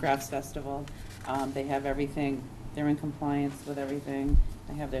Arts and Crafts Festival. They have everything, they're in compliance with everything.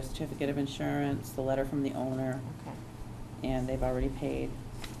 They have their certificate of insurance, the letter from the owner, Okay. and they've already paid.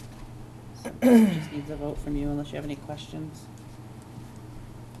 So it just needs a vote from you unless you have any questions.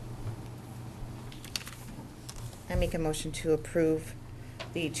 I make a motion to approve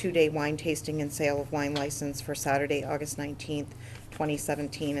the 2-day wine tasting and sale of wine license for Saturday, August 19th,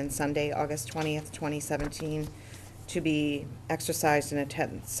 2017, and Sunday, August 20th, 2017, to be exercised in a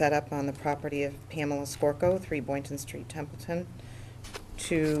tent set up on the property of Pamela Scorco, 3 Boynton Street, Templeton,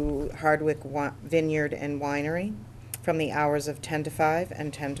 to Hardwick Vineyard and Winery from the hours of 10 to 5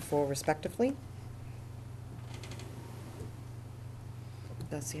 and 10 to 4 respectively.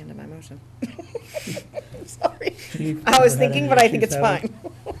 That's the end of my motion. Sorry. Chief, I was never had thinking, any but I think issues it's having-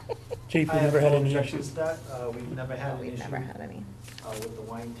 fine. Chief, I we have never had no any objections issues. to that. We've never had an We've issue never had any. with the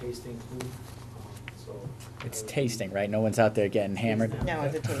wine tasting food, so. It's tasting, right? No one's out there getting hammered? No,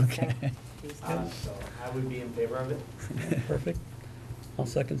 it's a tasting. Okay. So I would be in favor of it. Perfect. I'll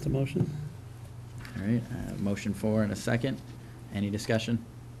second the motion. All right, motion for and a second. Any discussion?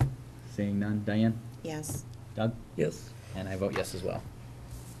 Seeing none. Diane? Yes. Doug? Yes. And I vote yes as well.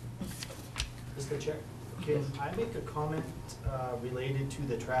 Mr. Chair, can I make a comment related to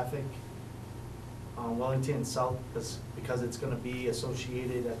the traffic on Wellington South, because it's gonna be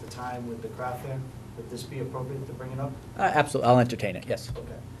associated at the time with the craft fair? Would this be appropriate to bring it up? Absolutely, I'll entertain it, yes.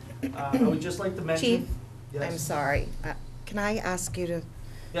 Okay. I would just like to mention. Chief, Yes. I'm sorry. Can I ask you to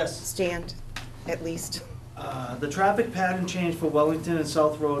Yes. stand at least? The traffic pattern change for Wellington and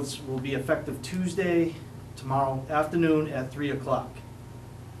South Roads will be effective Tuesday, tomorrow afternoon at 3 o'clock.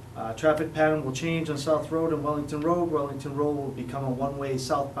 Traffic pattern will change on South Road and Wellington Road. Wellington Road will become a one-way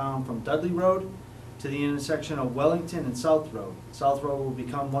southbound from Dudley Road to the intersection of Wellington and South Road. South Road will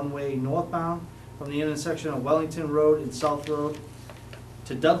become one-way northbound from the intersection of Wellington Road and South Road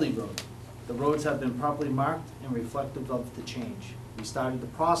to Dudley Road. The roads have been properly marked and reflective of the change. We started the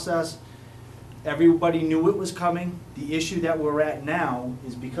process. Everybody knew it was coming. The issue that we're at now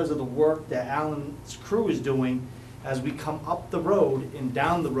is because of the work that Alan's crew is doing. As we come up the road and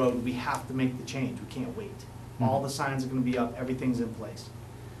down the road, we have to make the change. We can't wait. All the signs are gonna be up, everything's in place.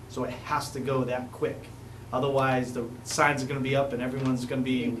 So it has to go that quick. Otherwise, the signs are gonna be up and everyone's gonna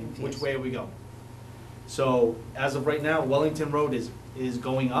be, which way are we going? So as of right now, Wellington Road is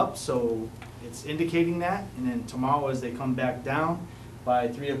going up, so it's indicating that. And then tomorrow, as they come back down, by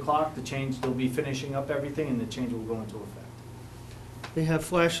 3 o'clock, the change, they'll be finishing up everything and the change will go into effect. They have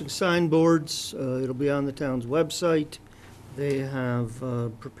flashing signboards. It'll be on the town's website. They have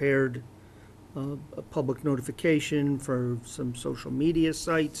prepared a public notification for some social media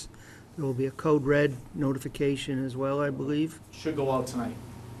sites. There will be a code red notification as well, I believe, Should go out tonight.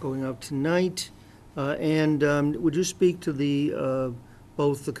 going out tonight. And would you speak to the,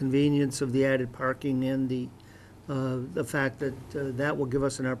 both the convenience of the added parking and the fact that that will give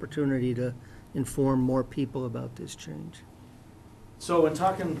us an opportunity to inform more people about this change. So in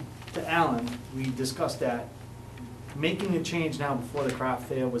talking to Alan, we discussed that making a change now before the craft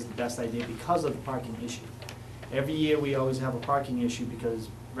fair was the best idea because of the parking issue. Every year, we always have a parking issue because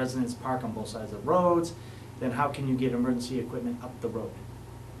residents park on both sides of the roads. Then how can you get emergency equipment up the road?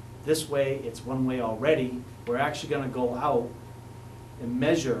 This way, it's one way already. We're actually gonna go out and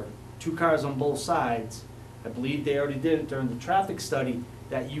measure 2 cars on both sides. I believe they already did it during the traffic study,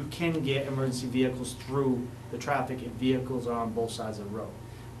 that you can get emergency vehicles through the traffic if vehicles are on both sides of the road.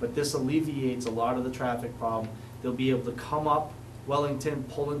 But this alleviates a lot of the traffic problem. They'll be able to come up Wellington,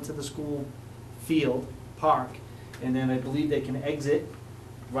 pull into the school field, park, and then I believe they can exit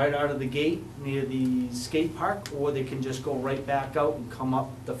right out of the gate near the skate park, or they can just go right back out and come up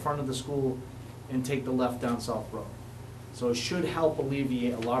the front of the school and take the left down South Road. So it should help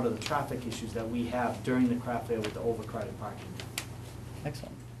alleviate a lot of the traffic issues that we have during the craft fair with the overcrowded parking.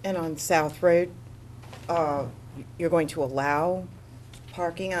 Excellent. And on South Road, you're going to allow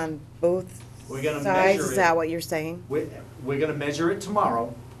parking on both We're gonna sides? measure Is it. that what you're saying? We're gonna measure it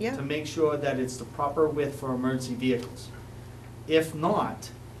tomorrow Yeah. to make sure that it's the proper width for emergency vehicles. If not,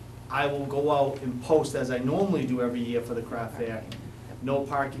 I will go out and post, as I normally do every year for the craft fair, no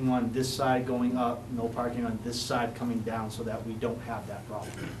parking on this side going up, no parking on this side coming down, so that we don't have that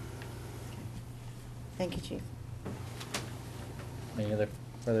problem. Thank you, Chief. Any other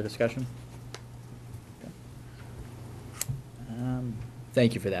further discussion?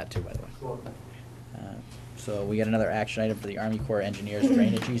 Thank you for that too, by the way. So we got another action item for the Army Corps Engineers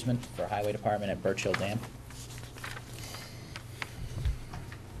drainage easement for Highway Department at Birch Hill Dam.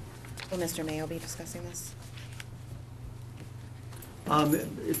 Will Mr. Mayo be discussing this?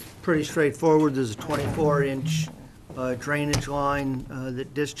 It's pretty straightforward. There's a 24-inch drainage line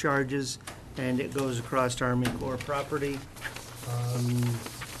that discharges, and it goes across Army Corps property.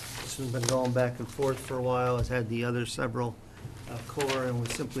 This has been going back and forth for a while. It's had the other several Corps, and we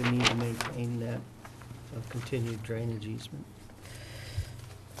simply need to maintain that continued drainage easement.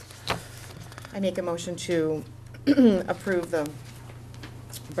 I make a motion to approve the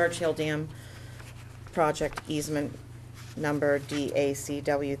Birch Hill Dam project easement number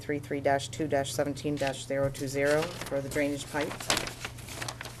DACW 33-2-17-020 for the drainage pipe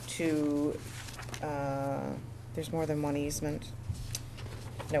to, there's more than one easement.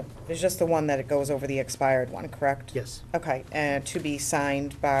 No, there's just the one that it goes over the expired one, correct? Yes. Okay, and to be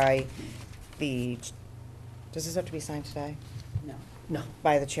signed by the, does this have to be signed today? No. No,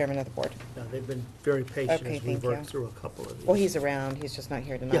 By the chairman of the board? no, they've been very patient Okay, as we've thank you. worked through a couple of these. Well, he's around, he's just not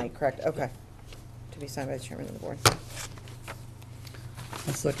here tonight, Yeah. correct? Okay. To be signed by the chairman of the board.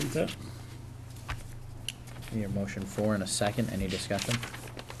 I'll second that. Your motion for and a second. Any discussion?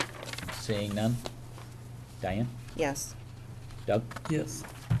 Seeing none. Diane? Yes. Doug? Yes.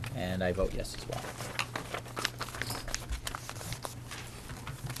 And I vote yes as well.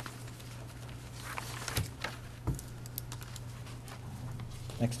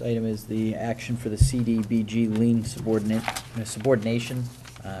 Next item is the action for the CDBG lien subordination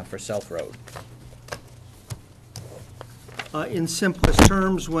for South Road. In simplest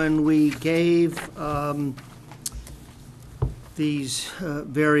terms, when we gave these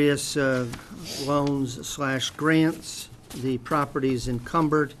various loans/grants, the property is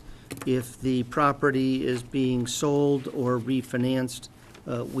encumbered. If the property is being sold or refinanced,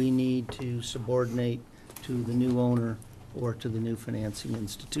 we need to subordinate to the new owner or to the new financing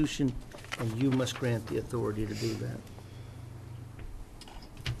institution, and you must grant the authority to do that.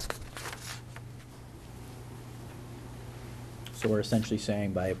 So we're essentially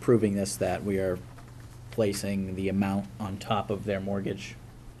saying by approving this that we are placing the amount on top of their mortgage.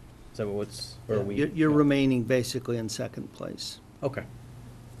 So what's, or are we? You're remaining basically in second place. Okay.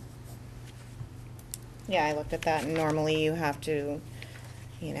 Yeah, I looked at that, and normally you have to,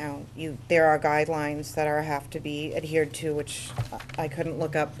 there are guidelines that have to be adhered to, which I couldn't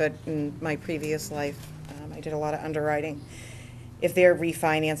look up, but in my previous life, I did a lot of underwriting. If they're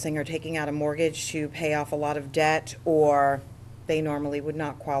refinancing or taking out a mortgage to pay off a lot of debt, or they normally would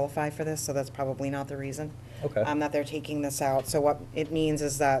not qualify for this, so that's probably not the reason. Okay. That they're taking this out. So what it means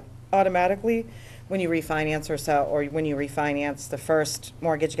is that automatically, when you refinance or sell, or when you refinance, the first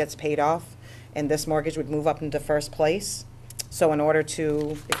mortgage gets paid off, and this mortgage would move up into first place. So in order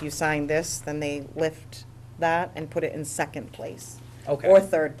to, if you sign this, then they lift that and put it in second place. Okay. Or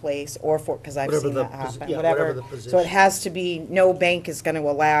third place, or because I've Whatever seen the that posi- happen, yeah, whatever. whatever the So position. it has to be, no bank is gonna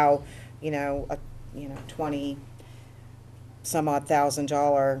allow, 20 some odd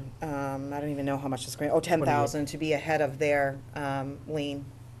 $1,000, I don't even know how much it's going, 10,000 to be ahead of their lien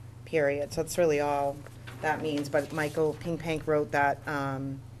period. So that's really all that means. But Michael Ping Pank wrote that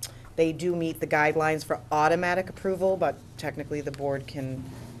They do meet the guidelines for automatic approval, but technically the board can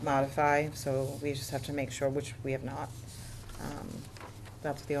modify, so we just have to make sure, which we have not.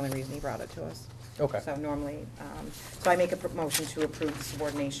 That's the only reason he brought it to us. Okay. So normally, so I make a motion to approve the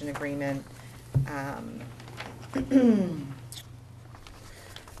subordination agreement. In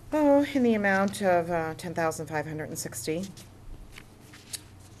the amount of $10,560,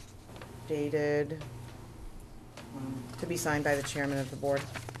 dated, to be signed by the chairman of the board. I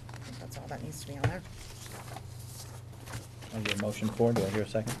think that's all that needs to be on there. I'll get a motion for, do I hear a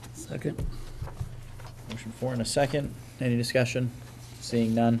second? Second. Motion for and a second. Any discussion?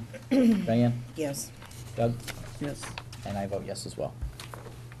 Seeing none. Diane? Yes. Doug? Yes. And I vote yes as well.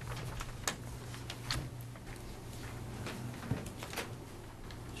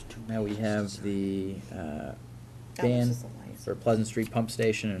 Now we have the this ban is the license. for Pleasant Street Pump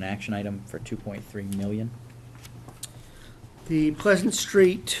Station, an action item for 2.3 million. The Pleasant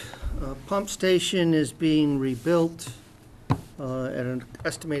Street pump station is being rebuilt at an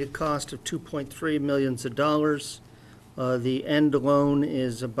estimated cost of $2.3 million. The end loan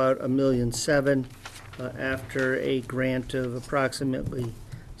is about $1.7 million after a grant of approximately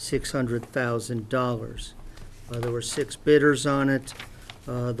 $600,000. There were 6 bidders on it.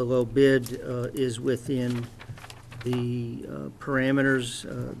 The low bid is within the parameters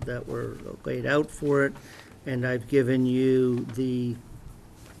that were laid out for it, and I've given you the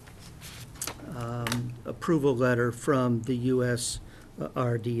approval letter from the US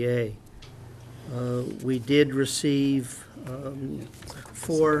RDA. We did receive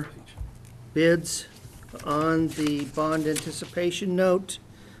 4 bids on the bond anticipation note.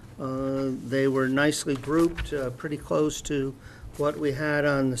 They were nicely grouped, pretty close to what we had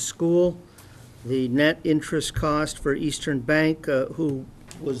on the school. The net interest cost for Eastern Bank, who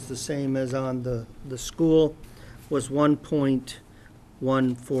was the same as on the school, was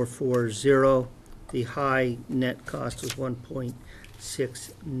 1.1440. The high net cost was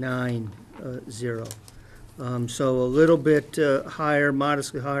 1.690. So a little bit higher,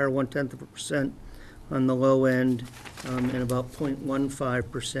 modestly higher, 0.1% on the low end, and about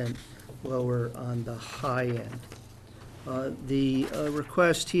 0.15% lower on the high end. The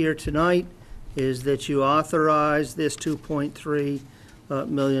request here tonight is that you authorize this $2.3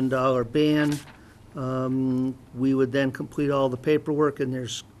 million ban. We would then complete all the paperwork, and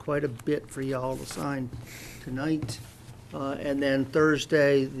there's quite a bit for y'all to sign tonight. And then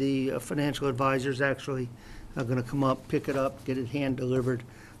Thursday, the financial advisors actually are going to come up, pick it up, get it hand-delivered,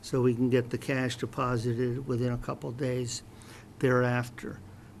 so we can get the cash deposited within a couple days thereafter.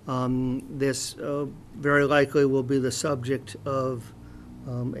 This very likely will be the subject of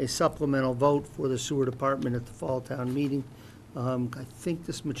a supplemental vote for the sewer department at the fall town meeting. I think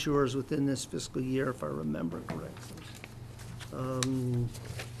this matures within this fiscal year, if I remember correctly.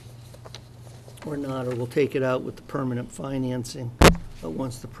 Or not, or we'll take it out with the permanent financing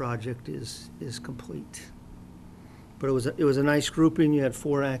once the project is complete. But it was a nice grouping. You had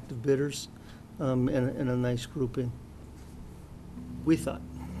 4 active bidders, and a nice grouping, we thought.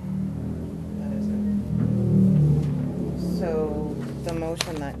 That is it. So the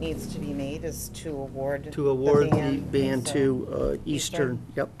motion that needs to be made is to award. To award the ban ban to Eastern,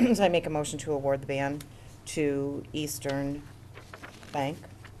 yep. So I make a motion to award the ban to Eastern Bank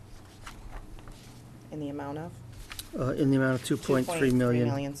in the amount of? In the amount of $2.3 million.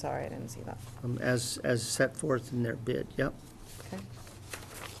 2.3 million, sorry, I didn't see that. As set forth in their bid, yep. Okay.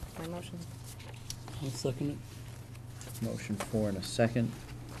 My motion. I'll second it. Motion for and a second.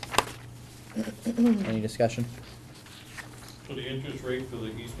 Any discussion? So the interest rate for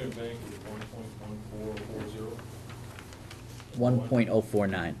the Eastern Bank is 1.1440? 1.049.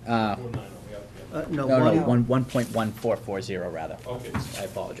 49, No, No, one- 1.1440 rather. Okay. I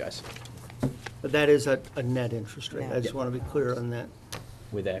apologize. But that is a net interest rate. I just Yeah. want to be clear on that.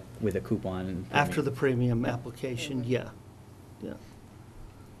 With a coupon. and After premium. the premium application, yeah.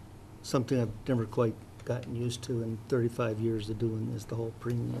 Something I've never quite gotten used to in 35 years of doing this, the whole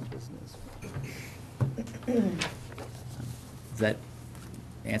premium business. Does that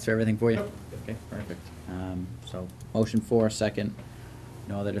answer everything for you? Okay, perfect. So, motion for, second.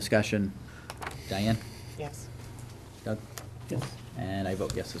 No other discussion. Diane? Yes. Doug? Yes. And I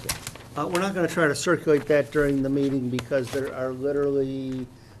vote yes as well. We're not going to try to circulate that during the meeting because there are literally,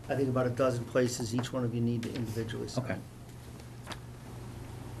 I think, about a dozen places each one of you need to individually sign. Okay.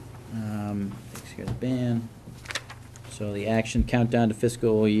 Takes care of the ban. So the action countdown to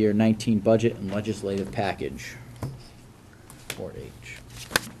fiscal year 19 budget and legislative package. 4H.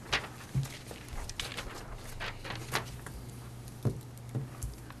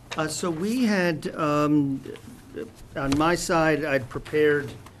 So we had, on my side, I'd prepared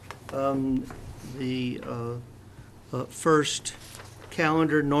the first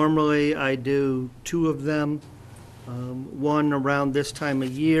calendar. Normally, I do 2 of them. One around this time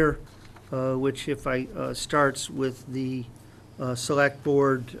of year, which if I starts with the Select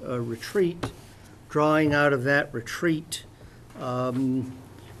Board retreat. Drawing out of that retreat,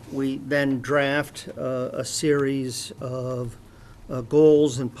 we then draft a series of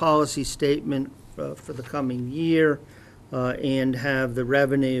goals and policy statement for the coming year, and have the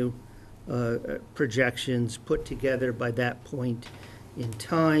revenue projections put together by that point in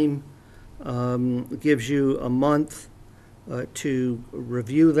time. It gives you a month to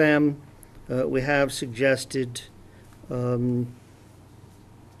review them. We have suggested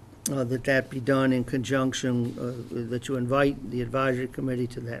that be done in conjunction, that you invite the advisory committee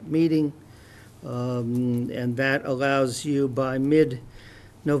to that meeting. And that allows you by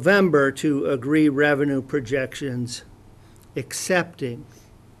mid-November to agree revenue projections accepting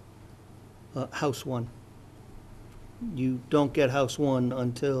House 1. You don't get House 1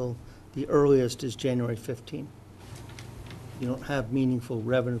 until the earliest is January 15. You don't have meaningful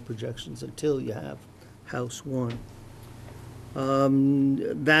revenue projections until you have House 1.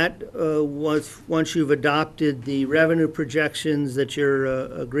 That was, once you've adopted the revenue projections that you're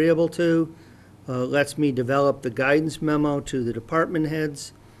agreeable to, lets me develop the guidance memo to the department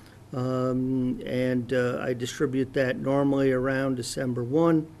heads. And I distribute that normally around December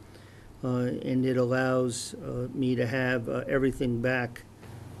 1. And it allows me to have everything back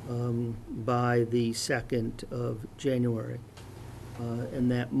by the 2nd of January. In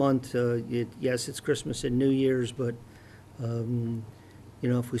that month, yes, it's Christmas and New Year's, but you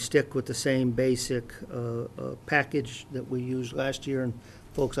know, if we stick with the same basic package that we used last year, and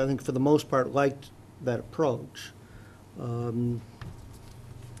folks, I think for the most part, liked that approach. And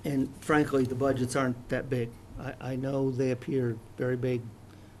frankly, the budgets aren't that big. I know they appear very big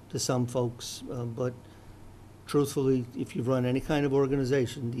to some folks, but truthfully, if you've run any kind of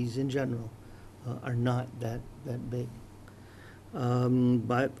organization, these in general are not that big.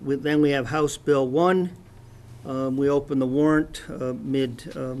 But then we have House Bill 1. We open the warrant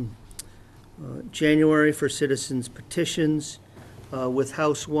mid-January for citizens' petitions. With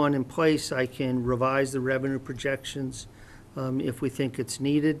House 1 in place, I can revise the revenue projections if we think it's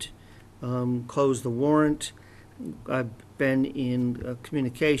needed. Close the warrant. I've been in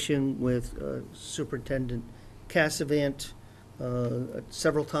communication with Superintendent Cassavant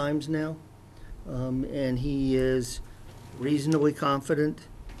several times now, and he is reasonably confident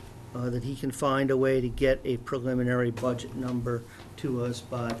that he can find a way to get a preliminary budget number to us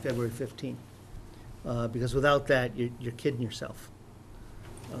by February 15th. Because without that, you're kidding yourself.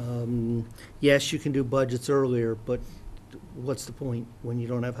 Yes, you can do budgets earlier, but what's the point when you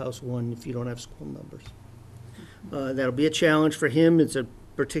don't have House 1 if you don't have school numbers? That'll be a challenge for him. It's a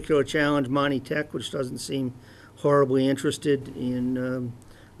particular challenge, Monty Tech, which doesn't seem horribly interested in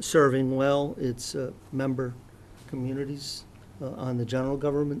serving well its member communities on the general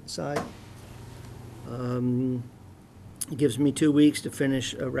government side. It gives me 2 weeks to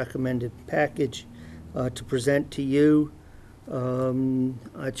finish a recommended package to present to you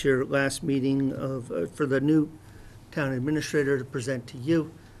at your last meeting for the new town administrator to present to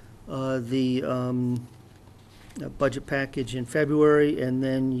you the budget package in February, and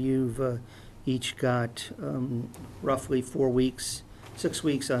then you've each got roughly 4 weeks, 6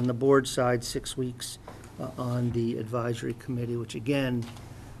 weeks on the board side, 6 weeks on the advisory committee, which again,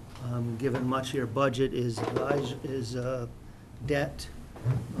 given much of your budget is debt,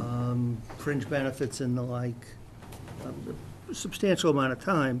 fringe benefits and the like, a substantial amount of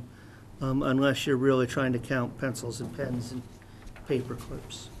time, unless you're really trying to count pencils and pens and paper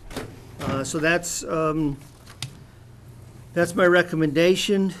clips. So that's my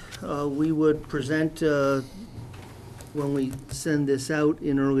recommendation. We would present, when we send this out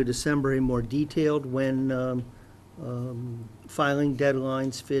in early December, a more detailed when filing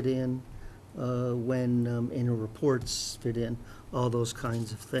deadlines fit in, when annual reports fit in, all those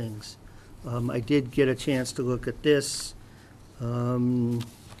kinds of things. I did get a chance to look at this.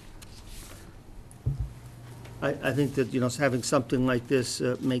 I think that, you know, having something like this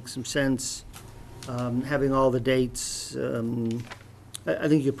makes some sense. Having all the dates, I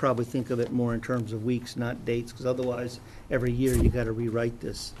think you probably think of it more in terms of weeks, not dates, because otherwise, every year you got to rewrite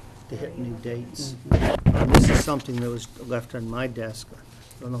this to hit new dates. This is something that was left on my desk.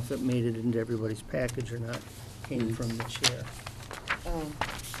 I don't know if it made it into everybody's package or not. Came from the chair.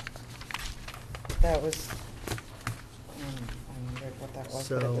 That was, I wondered what that was,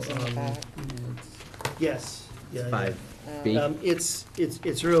 but it was in the back. Yes. Yeah, yeah. 5B.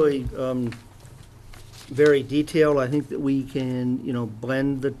 It's really, very detailed. I think that we can, you know,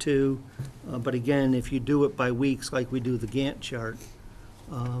 blend the two. But again, if you do it by weeks like we do the Gantt chart,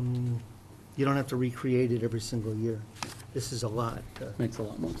 you don't have to recreate it every single year. This is a lot. Makes a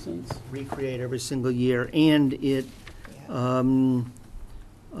lot more sense. Recreate every single year, and it, Where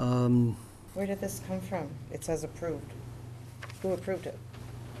did this come from? It says approved. Who approved it?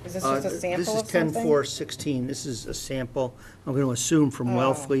 Is this just a sample of This something? is 10-4-16. This is a sample, I'm going to assume from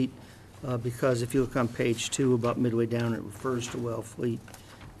Oh. Wellfleet, because if you look on page 2, about midway down, it refers to Wellfleet.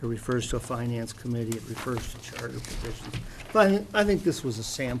 It refers to a finance committee, it refers to charter positions. But I think this was a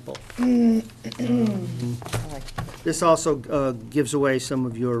sample. I like This also gives away some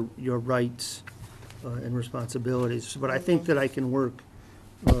of your rights and responsibilities, but I think that I can work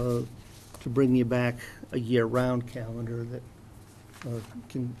to bring you back a year-round calendar that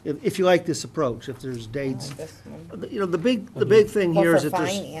can, if you like this approach, if there's dates. this one. You know, the big thing Well, here is for that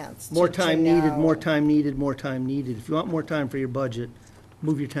there's finance, more to time needed, know- more time needed, more time needed. If you want more time for your budget,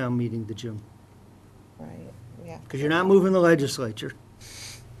 move your town meeting to June. Right, yeah. Because you're not moving the legislature,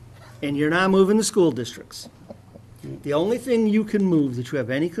 and you're not moving the school districts. The only thing you can move that you have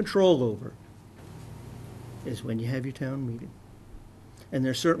any control over is when you have your town meeting. And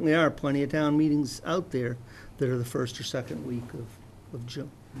there certainly are plenty of town meetings out there that are the first or second week of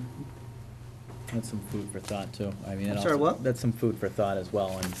June. That's some food for thought, too. I mean, it I'm sorry, also- what? That's some food for thought as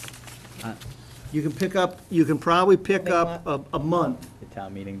well, and You can probably pick Big up a month the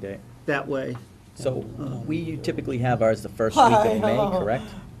town meeting day. that way. So we typically have ours the first week of May, correct?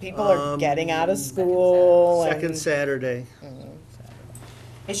 People are getting out of school Second and Saturday.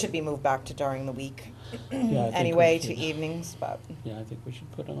 it should be moved back to during the week. Yeah, I think we Anyway, to should. evenings, but, Yeah, I think we should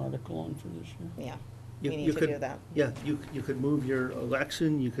put an article on for this year. yeah, You- we you need to could- do that. Yeah, you could move your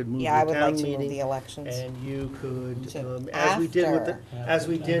election, you could move your Yeah, I would town like to move the meeting, elections. and you could, To as we did with after. as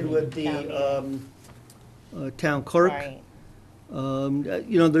we did with Town the town clerk. Right.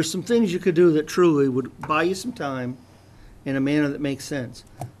 You know, there's some things you could do that truly would buy you some time in a manner that makes sense.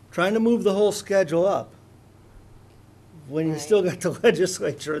 Trying to move the whole schedule up when you Right. still got the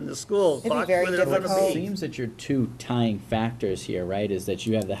legislature and the school. It'd be clock very where they're gonna difficult. It be. seems that your two tying factors here, right, is that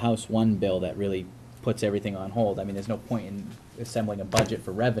you have the House One bill that really puts everything on hold. I mean, there's no point in assembling a budget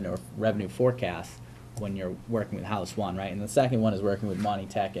for revenue or revenue forecast when you're working with House One, right? And the second one is working with Monty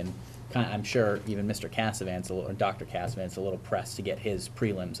Tech, and I'm sure even Mr. Cassavant's or Dr. Cassavant's a little pressed to get his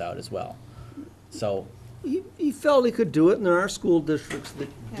prelims out as well. So, He felt he could do it, and there are school districts that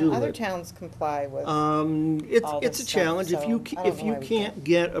Yeah, do other it. tons comply with, It's all it's this a stuff, challenge. If so you I don't if know you why we can't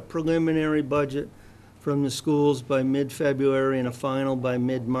get a preliminary budget from the schools by mid-February and a final by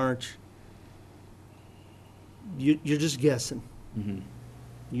mid-March, you're just guessing.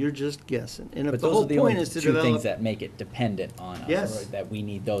 You're just guessing. And if but the those whole are the point only is to two things develop, that make it dependent on us. Yes. Or that we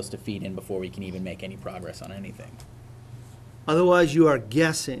need those to feed in before we can even make any progress on anything. otherwise you are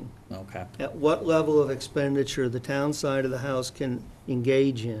guessing Okay. at what level of expenditure the town side of the house can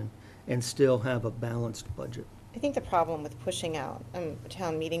engage in and still have a balanced budget. I think the problem with pushing out a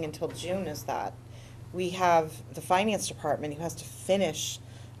town meeting until June is that we have the finance department who has to finish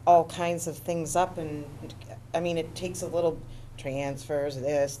all kinds of things up, and, I mean, it takes a little transfers,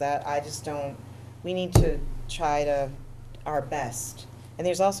 this, that, I just don't, we need to try to our best. And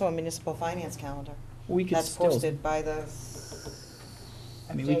there's also a municipal finance calendar We could that's still, posted by the,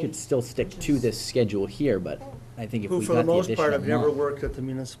 I mean, we could still stick to this schedule here, but I think if Who, we for got the the most part, additional have never month. worked at the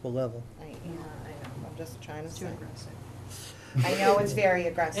municipal level. I know, I'm just trying to Too say. aggressive. I know it's very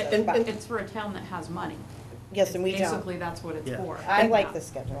aggressive, And- but, It's for a town that has money. yes, and we don't. Basically, that's what it's Yeah. for. I like the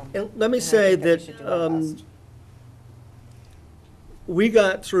schedule. And let me And I say think we that should do our best. we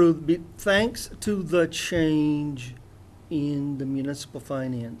got through, thanks to the change in the Municipal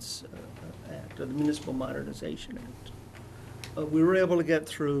Finance Act, or the Municipal Modernization Act, we were able to get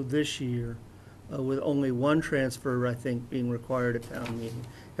through this year with only one transfer, I think, being required at town meeting.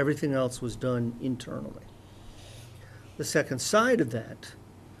 Everything else was done internally. The second side of that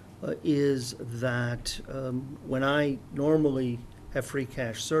is that when I normally have free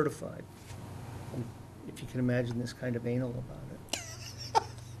cash certified, if you can imagine this kind of anal about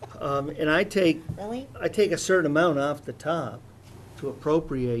it, and I take Really? a certain amount off the top to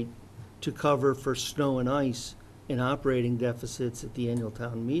appropriate to cover for snow and ice and operating deficits at the annual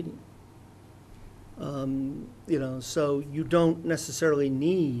town meeting. You know, so you don't necessarily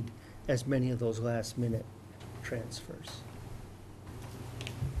need as many of those last minute transfers.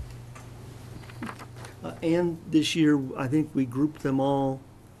 And this year, I think we grouped them all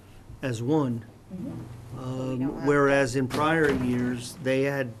as one. So we don't have Whereas in prior years, they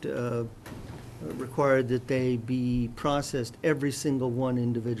had required that they be processed, every single one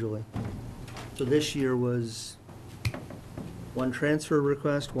individually. So this year was one transfer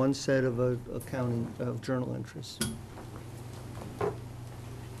request, one set of accounting, of journal entries.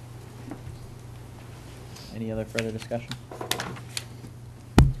 Any other further discussion?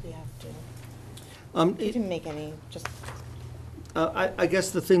 We have to. You It- didn't make any, just, I guess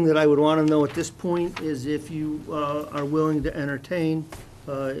the thing that I would want to know at this point is if you are willing to entertain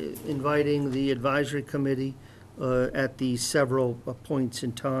inviting the advisory committee at the several points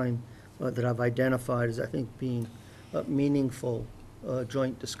in time that I've identified as, I think, being meaningful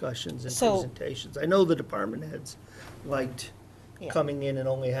joint discussions and So- presentations. I know the department heads liked Yeah. coming in and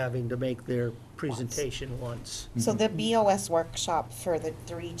only having to make their presentation once. so the BOS workshop for the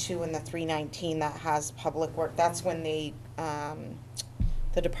 3.2 and the 3.19 that has public work, that's when the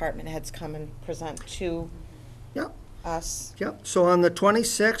department heads come and present to Yep. us. Yep, so on the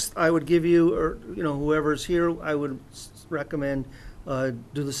 26th, I would give you, or, you know, whoever's here, I would recommend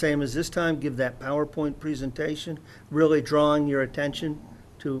do the same as this time, give that PowerPoint presentation, really drawing your attention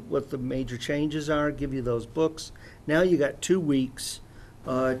to what the major changes are, give you those books. Now you got 2 weeks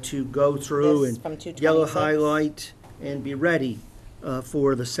to go through This from and 226. yellow highlight and be ready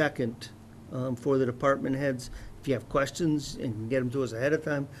for the second, for the department heads. If you have questions and can get them to us ahead of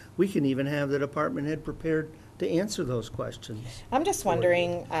time, we can even have the department head prepared to answer those questions. I'm just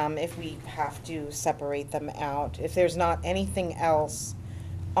wondering if we have to separate them out. If there's not anything else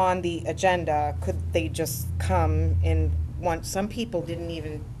on the agenda, could they just come in one? Some people didn't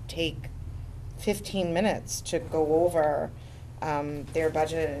even take 15 minutes to go over their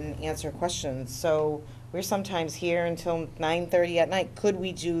budget and answer questions. So we're sometimes here until 9:30 at night. Could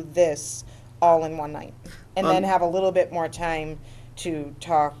we do this all in one night? And then have a little bit more time to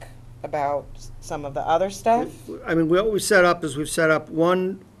talk about some of the other stuff? I mean, what we set up is we've set up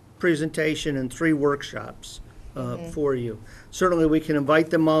one presentation and 3 workshops for you. Certainly, we can invite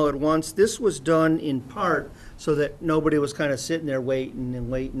them all at once. This was done in part so that nobody was kind of sitting there waiting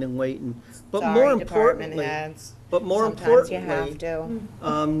and waiting and waiting. But more Sorry, department importantly, heads. but more Sometimes you have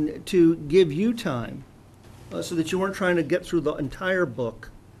importantly, to. to give you time so that you weren't trying to get through the entire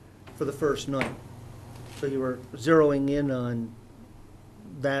book for the first night. So you were zeroing in on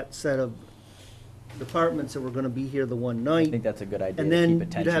that set of departments that were going to be here the one I night. think that's a good idea And to then keep you'd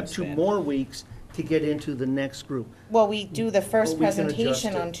attention have 2 span. more weeks to get into the next group. Well, we do the first Well, we can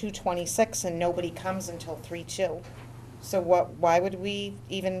presentation adjust it. on 2/26 and nobody comes until 3/2. So why would we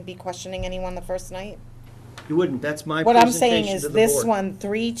even be questioning anyone the first night? You wouldn't, that's my What I'm saying presentation is to the this board. one,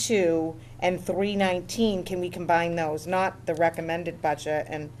 3.2 and 3.19, can we combine those? Not the recommended budget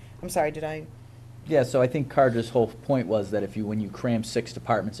and, I'm sorry, did I? Yeah, so I think Carter's whole point was that when you cram 6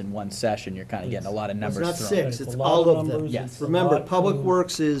 departments in one session, you're kind of getting a lot of It's numbers not thrown. 6, It's it's a lot all of of them. numbers, Yes. it's a Remember, lot Public to-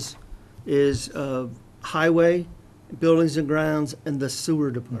 Works is highway, buildings and grounds, and the sewer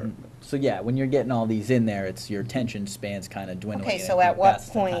department. So yeah, when you're getting all these in there, it's your attention span's kind of dwindling. Okay, and so I at think what that's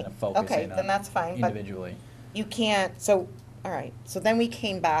to kind point, of focus okay, in then on that's fine, but individually. you can't, so, all right, so then we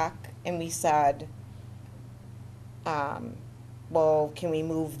came back and we said, well, can we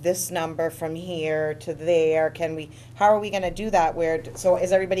move this number from here to there? How are we gonna do that? So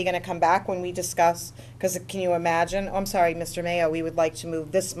is everybody gonna come back when we discuss? Because can you imagine, oh, I'm sorry, Mr. Mayo, we would like to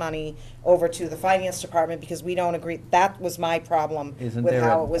move this money over to the finance department because we don't agree. That was my problem Isn't with there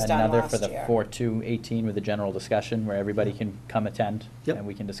how it was done another for last the year. 4/2/18 with a general discussion where everybody can come attend? Yep. And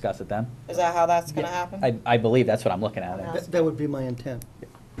we can discuss it then? Is that how that's gonna happen? I believe that's what I'm looking at. Yeah. That would be my intent.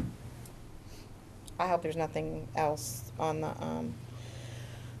 I hope there's nothing else on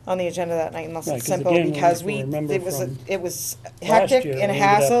the agenda that night unless Right, it's 'cause simple, again, because if you remember it was from hectic last year, and we ended up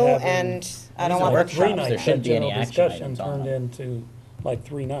hassle, having and I don't These want are the workshops, Three there nights, shouldn't that be any general action discussion items on turned them. into like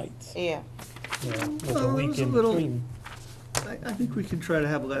 3 nights, Yeah, you know, with Well, a it week was a in little- between. I think we can try to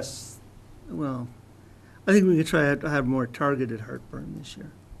have less, well, I think we could try to have more targeted heartburn this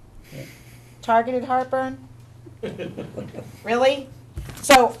year. targeted heartburn? Really?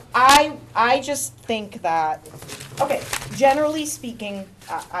 So I just think that, okay, generally speaking,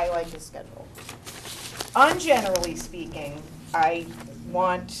 I like his schedule. Ungenerally speaking, I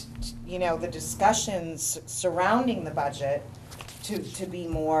want, the discussions surrounding the budget to be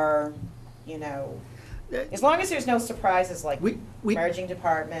more, as long as there's no surprises like We- merging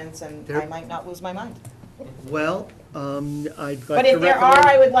departments and I There- might not lose my mind. Well, I'd like But to if there are, I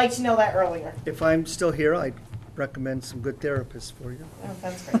recommend, would like to know that earlier. if I'm still here, I'd recommend some good therapists for you. Oh,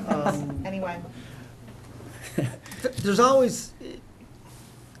 that's great, thanks. Anyway. There's always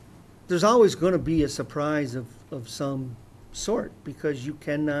going to be a surprise of some sort, because you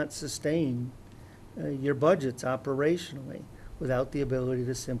cannot sustain your budgets operationally without the ability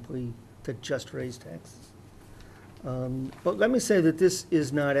to just raise taxes. But let me say that this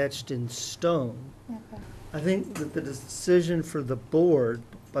is not etched in stone. I think that the decision for the board,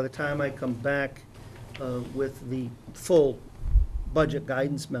 by the time I come back with the full budget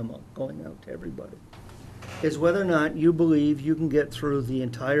guidance memo going out to everybody, is whether or not you believe you can get through the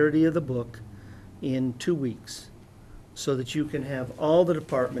entirety of the book in 2 weeks, so that you can have all the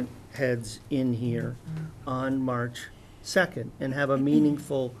department heads in here on March 2nd and have a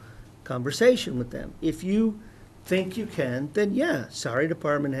meaningful conversation with them. If you think you can, then yeah, sorry,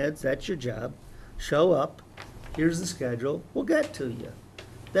 department heads, that's your job. Show up, here's the schedule, we'll get to you.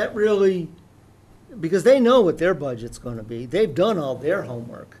 That really, because they know what their budget's gonna be, they've done all their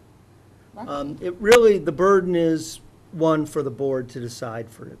homework. It really, the burden is one for the board to decide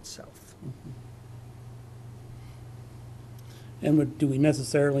for itself. And do we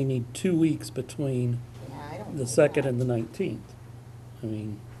necessarily need 2 weeks between Yeah, I don't the think 2nd that. and the 19th? I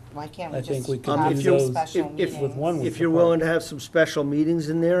mean, Why can't we I think just we could have do some those special if- meetings? with 1 week. If you're willing to have some special meetings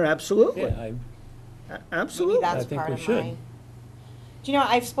in there, absolutely. Yeah, Maybe Absolutely. that's I think part we of should. my. Do you know,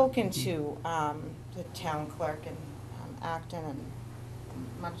 I've spoken to the town clerk in Acton, and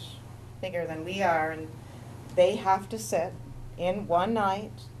much bigger than we are, and they have to sit in one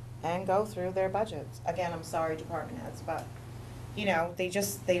night and go through their budgets. Again, I'm sorry, department heads, but, you know,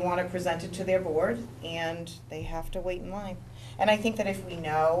 they want to present it to their board, and they have to wait in line. And I think that if we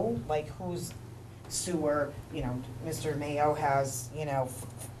know, like, who's sewer, you know, Mr. Mayo has, you know,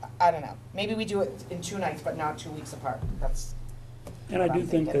 I don't know, maybe we do it in 2 nights, but not 2 weeks apart. That's and I what do I'm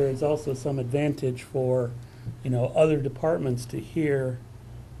think thinking. there is also some advantage for, other departments to hear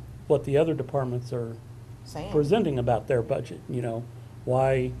what the other departments are saying. presenting about their budget,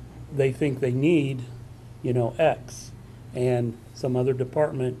 why they think they need, X. And some other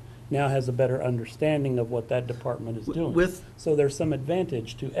department now has a better understanding of what that department is doing. With, So there's some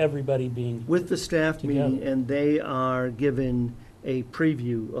advantage to everybody being, with the staff meeting, Together. and they are given a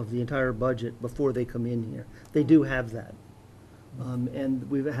preview of the entire budget before they come in here. They do have that. And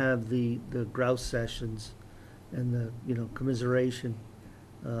we have the grouse sessions and the, commiseration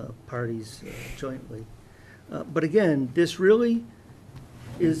parties jointly. But again, this really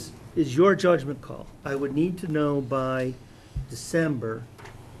is your judgment call. I would need to know by December,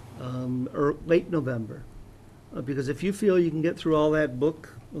 or late November. Because if you feel you can get through all that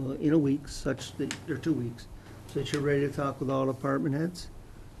book in a week, such that, or 2 weeks, so that you're ready to talk with all department heads,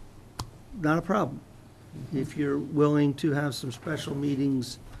 not a problem. If you're willing to have some special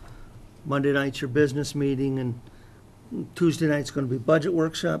meetings, Monday night's your business meeting, and Tuesday night's gonna be budget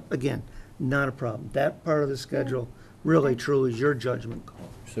workshop, again, not a problem. That part of the schedule really truly is your judgment call.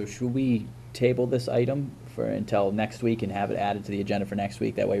 So should we table this item until next week and have it added to the agenda for next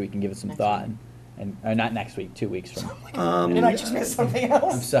week? That way we can give it some Next thought week. and not next week, 2 weeks from. Did I just miss something I'm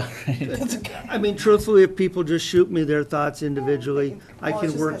else? sorry. I mean, truthfully, if people just shoot me their thoughts individually, I Well, can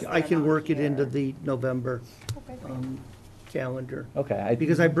it's just work, 'cause I they're can not work it into here. the November Okay, great. calendar. Okay.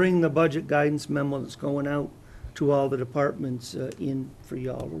 Because I bring the budget guidance memo that's going out to all the departments in for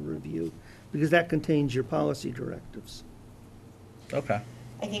y'all to review, because that contains your policy directives. Okay.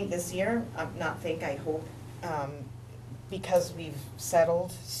 I think this year, I hope, because we've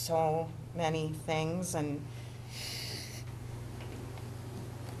settled so many things and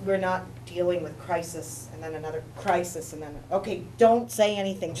we're not dealing with crisis and then another crisis and then, okay, don't say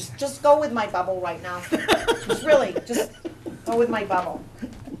anything. Just go with my bubble right now. Just really, just go with my bubble.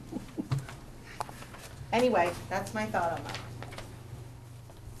 Anyway, that's my thought on that.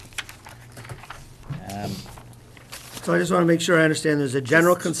 So I just want to make sure I understand, there's a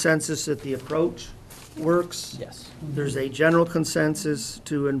general consensus that the approach works. Yes. There's a general consensus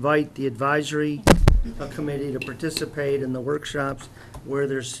to invite the advisory committee to participate in the workshops where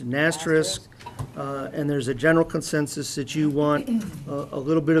there's an asterisk. And there's a general consensus that you want a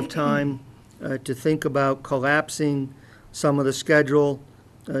little bit of time to think about collapsing some of the schedule,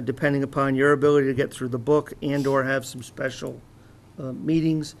 depending upon your ability to get through the book and/or have some special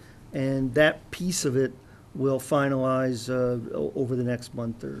meetings. And that piece of it will finalize over the next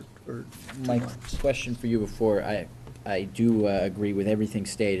month or 2 My months. question for you before, I do agree with everything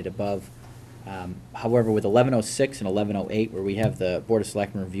stated above. However, with 1106 and 1108, where we have the Board of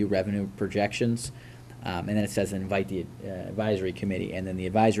Selectmen review revenue projections, and then it says invite the advisory committee, and then the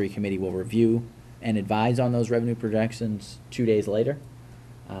advisory committee will review and advise on those revenue projections 2 days later.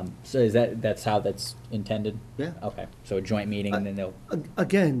 So that's how that's intended? Yeah. Okay, so a joint meeting, and then they'll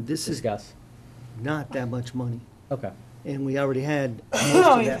Again, this is discuss? not that much money. Okay. And we already had most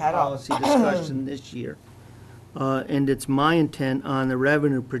of We've that had all- policy discussion this year. And it's my intent on the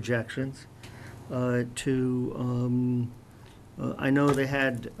revenue projections to I know they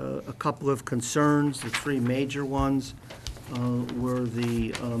had a couple of concerns. The three major ones were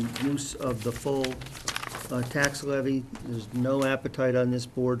the use of the full tax levy. There's no appetite on this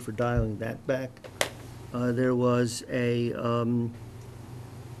board for dialing that back. There was a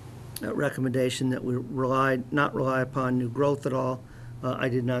recommendation that we not rely upon new growth at all. I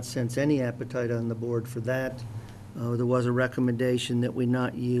did not sense any appetite on the board for that. There was a recommendation that we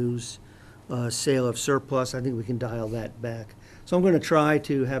not use sale of surplus. I think we can dial that back. So I'm going to try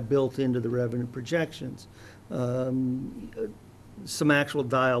to have built into the revenue projections some actual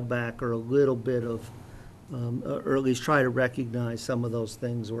dial back or a little bit of, or at least try to recognize some of those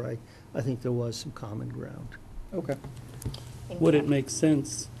things where I think there was some common ground. Okay. Would it make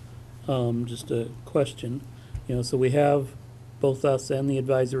sense, just a question, so we have both us and the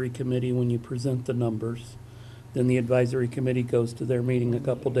advisory committee when you present the numbers. Then the advisory committee goes to their meeting a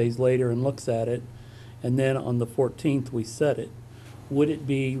couple days later and looks at it, and then on the 14th, we set it. Would it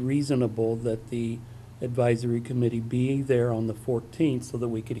be reasonable that the advisory committee be there on the 14th so that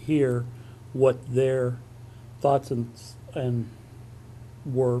we could hear what their thoughts and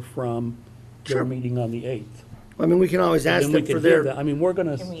were from their Sure. meeting on the 8th? I mean, we can always ask Then we them for could hear their, that. I mean, we're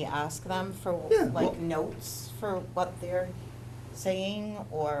gonna, Can we ask them for, Yeah, like, well- notes for what they're saying,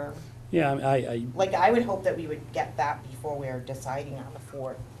 or, yeah, I like, I would hope that we would get that before we're deciding on the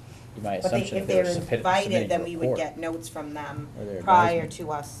fourth. My But assumption if if they're they're invited, then submitting we a would report. get notes from them Or their prior advisement.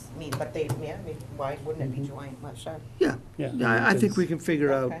 to us meeting, but they, yeah, why wouldn't it be joint, well, sure. yeah. Yeah, Yeah, I think because- we can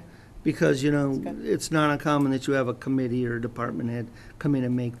figure out, Okay. because, That's good. it's not uncommon that you have a committee or a department head come in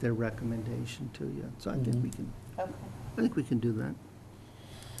and make their recommendation to you. So I think we can do that.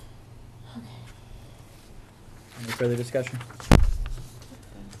 Any further discussion?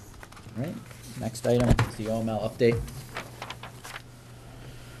 All right, next item is the OML update.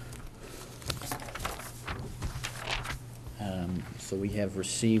 So we have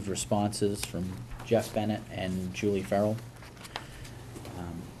received responses from Jeff Bennett and Julie Farrell.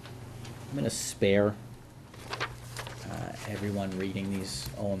 I'm gonna spare everyone reading these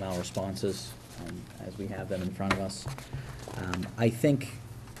OML responses as we have them in front of us. I think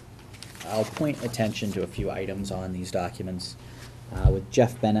I'll point attention to a few items on these documents. With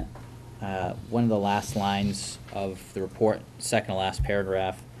Jeff Bennett, one of the last lines of the report, second to last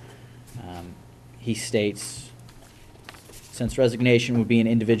paragraph, he states, "Since resignation would be an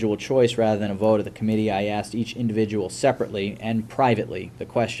individual choice rather than a vote of the committee, I asked each individual separately and privately the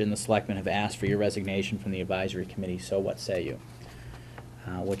question the selectmen have asked for your resignation from the advisory committee, so what say you?"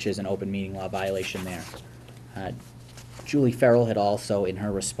 Which is an open meeting law violation there. Julie Farrell had also, in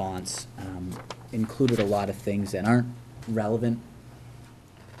her response, included a lot of things that aren't relevant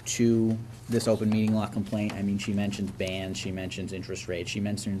to this open meeting law complaint. I mean, she mentions bans, she mentions interest rates, she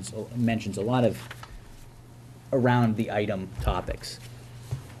mentions a lot of around the item topics.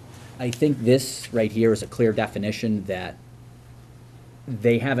 I think this right here is a clear definition that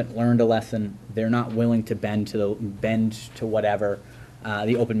they haven't learned a lesson. They're not willing to bend to whatever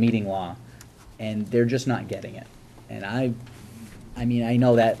the open meeting law, and they're just not getting it. And I mean, I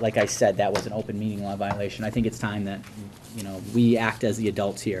know that, like I said, that was an open meeting law violation. I think it's time that, we act as the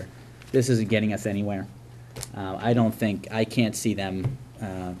adults here. This isn't getting us anywhere. I can't see them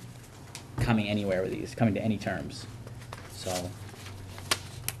coming anywhere with these, coming to any terms. So,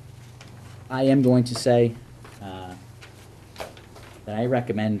 I am going to say that I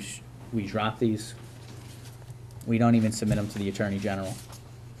recommend we drop these. We don't even submit them to the Attorney General.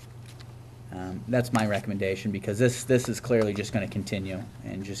 That's my recommendation, because this is clearly just gonna continue,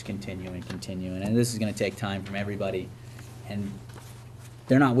 and just continue and continue, and this is gonna take time from everybody, and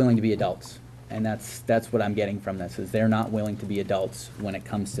they're not willing to be adults, and that's what I'm getting from this, is they're not willing to be adults when it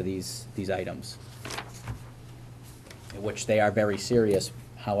comes to these items, which they are very serious.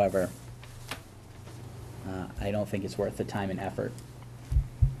 However, I don't think it's worth the time and effort.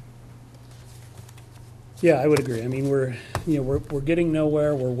 Yeah, I would agree. I mean, we're getting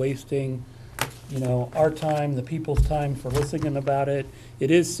nowhere. We're wasting, our time, the people's time for listening about it. It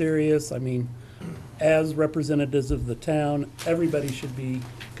is serious. I mean, as representatives of the town, everybody should be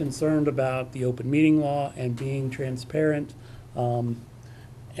concerned about the open meeting law and being transparent, and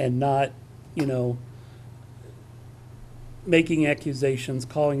not, making accusations,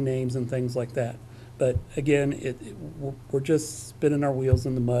 calling names and things like that. But again, we're just spinning our wheels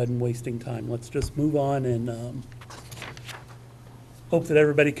in the mud and wasting time. Let's just move on and hope that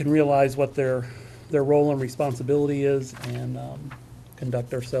everybody can realize what their role and responsibility is, and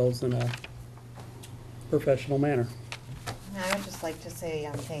conduct ourselves in a professional manner. I would just like to say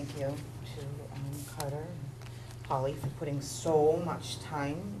thank you to Carter and Holly for putting so much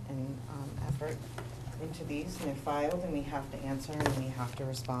time and effort into these, and they're filed, and we have to answer, and we have to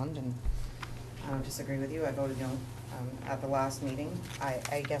respond, and I don't disagree with you, I voted no at the last meeting.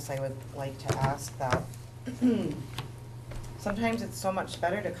 I guess I would like to ask that, sometimes it's so much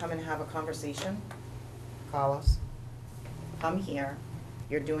better to come and have a conversation. Call us, come here,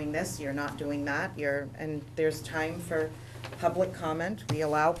 you're doing this, you're not doing that, and there's time for public comment. We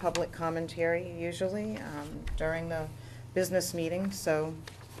allow public commentary usually during the business meeting, so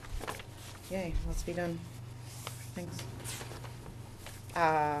yay, let's be done. Thanks.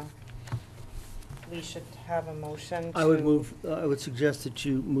 We should have a motion to. I would suggest that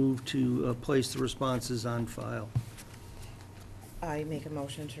you move to place the responses on file. I make a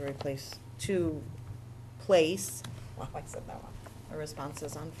motion to place, well, I said that one, the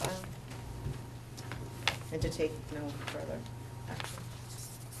responses on file. And to take no further action.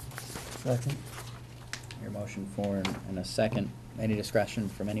 Second. Your motion for and a second. Any discussion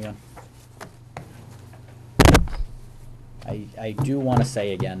from anyone? I do want to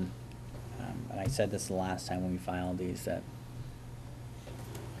say again, and I said this the last time when we filed these, that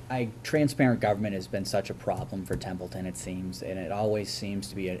transparent government has been such a problem for Templeton, it seems, and it always seems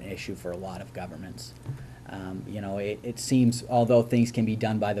to be an issue for a lot of governments. You know, it seems, although things can be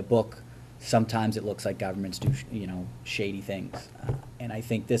done by the book, sometimes it looks like governments do, you know, shady things. And I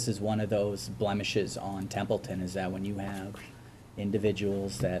think this is one of those blemishes on Templeton, is that when you have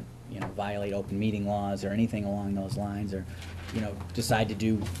individuals that, you know, violate open meeting laws or anything along those lines, or, you know, decide to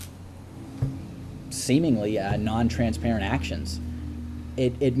do seemingly non-transparent actions,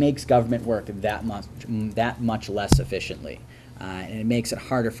 it makes government work that much less efficiently. And it makes it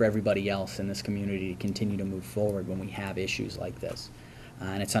harder for everybody else in this community to continue to move forward when we have issues like this.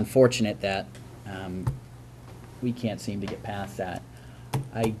 And it's unfortunate that we can't seem to get past that.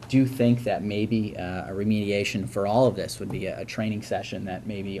 I do think that maybe a remediation for all of this would be a training session that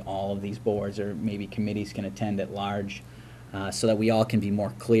maybe all of these boards or maybe committees can attend at large, so that we all can be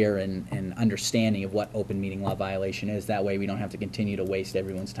more clear and understanding of what open meeting law violation is. That way we don't have to continue to waste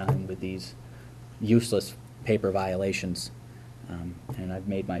everyone's time with these useless paper violations. And I've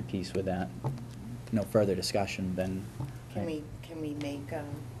made my peace with that. No further discussion, then. Can we make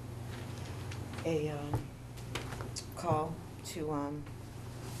a call to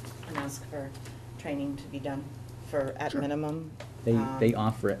and ask for training to be done for, at minimum? They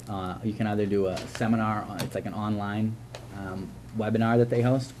offer it, you can either do a seminar, it's like an online webinar that they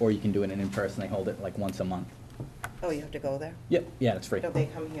host, or you can do it in person. They hold it like once a month. Oh, you have to go there? Yep, yeah, it's free. Don't they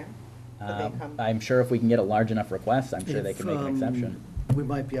come here? Do they come? I'm sure if we can get a large enough request, I'm sure they can make an exception. We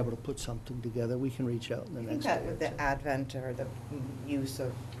might be able to put something together. We can reach out in the I think next that day or with the two. advent or the use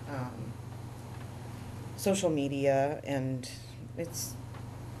of social media, and it's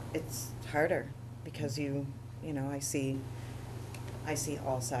harder because you know, I see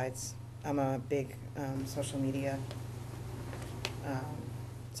all sides. I'm a big social media,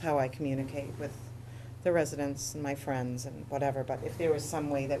 it's how I communicate with the residents and my friends and whatever, but if there was some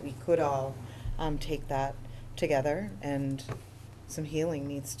way that we could all take that together, and some healing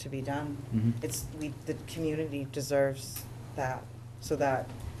needs to be done. Mhm. The community deserves that, so that,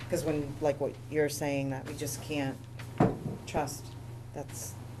 because when, like what you're saying, that we just can't trust,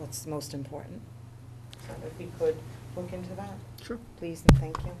 that's what's most important. So if we could look into that. Sure. Please and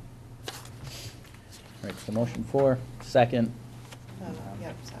thank you. Right, so motion 4, second.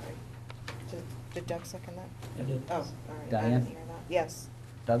 Yep, sorry. Did Doug second that? I did. Oh, all right. I Diane? didn't hear that. Yes.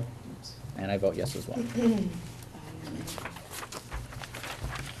 Doug? And I vote yes as well.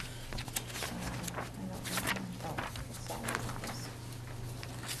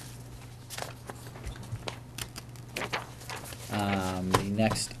 The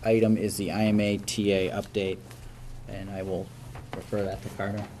next item is the IMA TA update, and I will refer that to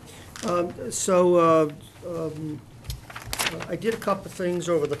Carter. I did a couple of things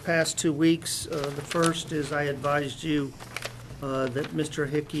over the past 2 weeks. The first is I advised you that Mr.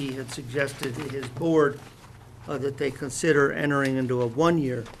 Hickey had suggested to his board that they consider entering into a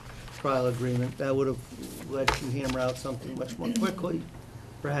 1-year trial agreement. That would have let you hammer out something much more quickly,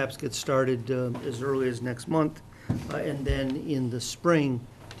 perhaps get started as early as next month, and then in the spring,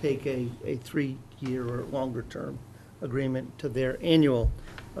 take a 3-year or longer-term agreement to their annual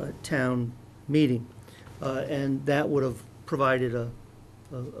town meeting. And that would have provided a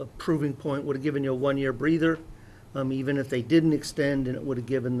proving point, would have given you a 1-year breather, even if they didn't extend, and it would have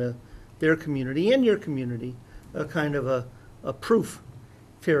given their community and your community a kind of a proof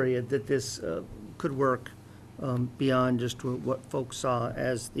period that this could work beyond just what folks saw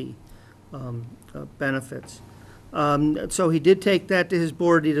as the benefits. So he did take that to his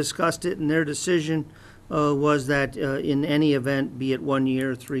board, he discussed it, and their decision was that in any event, be it 1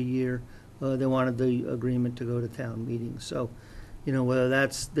 year, 3 year, they wanted the agreement to go to town meeting. So, whether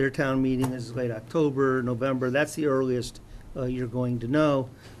that's their town meeting is late October, November, that's the earliest you're going to know.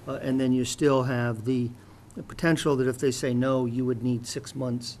 And then you still have the potential that if they say no, you would need 6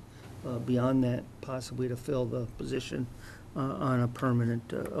 months beyond that possibly to fill the position on a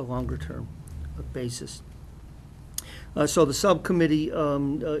permanent, a longer-term basis. So the subcommittee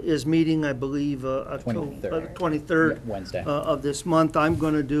is meeting, I believe, October 23rd Wednesday. of this month. I'm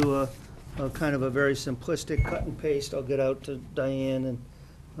going to do a kind of a very simplistic cut and paste. I'll get out to Diane and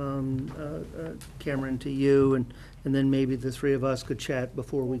Cameron, to you, and then maybe the three of us could chat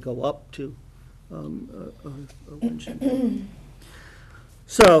before we go up to luncheon.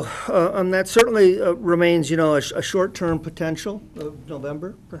 So that certainly remains, a short-term potential of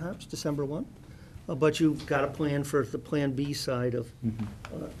November, perhaps, December 1. But you've got a plan for the Plan B side of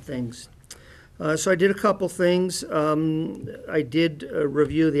things. So I did a couple things. I did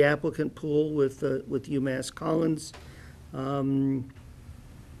review the applicant pool with UMass Collins.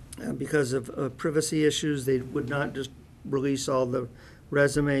 Because of privacy issues, they would not just release all the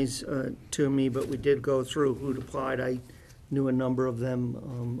resumes to me, but we did go through who'd applied. I knew a number of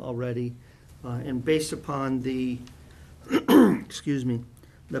them already. And based upon the, excuse me,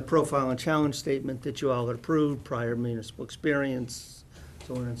 the profile and challenge statement that you all had approved, prior municipal experience,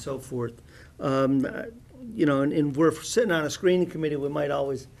 so on and so forth. And we're sitting on a screening committee, we might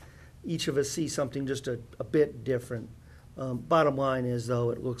always, each of us see something just a bit different. Bottom line is, though,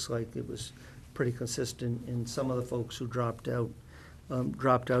 it looks like it was pretty consistent, and some of the folks who dropped out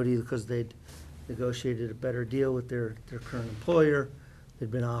either because they'd negotiated a better deal with their current employer,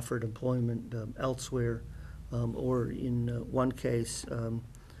 they'd been offered employment elsewhere, or in one case,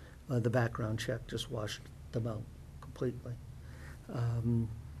 the background check just washed them out completely.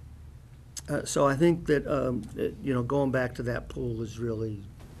 So I think that, going back to that pool is really,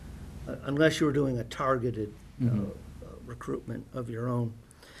 unless you were doing a targeted recruitment of your own.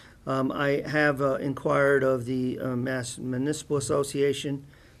 I have inquired of the Mass Municipal Association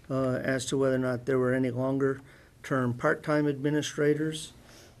as to whether or not there were any longer-term part-time administrators.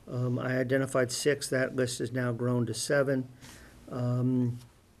 I identified 6. That list has now grown to 7. And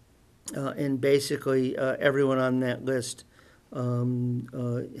basically, everyone on that list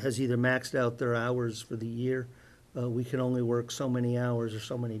has either maxed out their hours for the year. We can only work so many hours or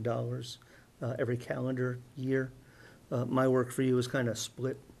so many dollars every calendar year. My work for you is kind of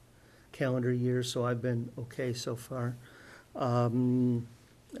split calendar years, so I've been okay so far.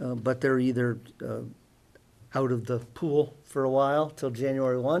 But they're either out of the pool for a while till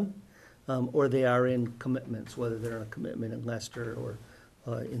January 1, or they are in commitments, whether they're in a commitment in Leicester or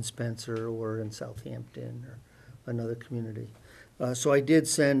in Spencer or in Southampton or another community. So I did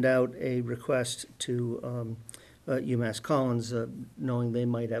send out a request to UMass Collins, knowing they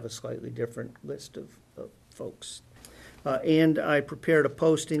might have a slightly different list of folks. And I prepared a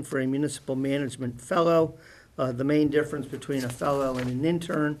posting for a municipal management fellow. The main difference between a fellow and an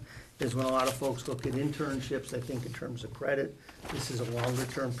intern is when a lot of folks look at internships, they think in terms of credit. This is a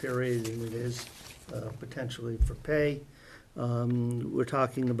longer-term period than it is potentially for pay. We're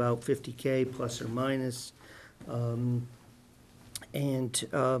talking about 50K plus or minus.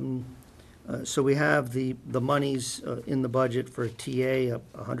 So we have the monies in the budget for a TA of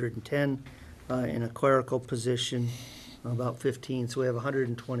 110, in a clerical position about 15, so we have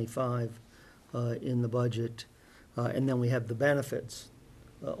 125 in the budget. And then we have the benefits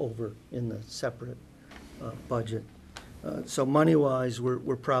over in the separate budget. So money-wise,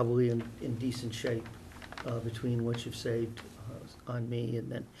 we're probably in decent shape between what you've saved on me,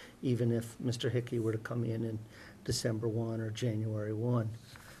 and then even if Mr. Hickey were to come in December 1 or January 1.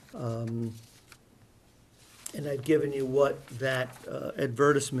 And I've given you what that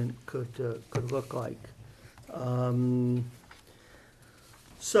advertisement could look like. I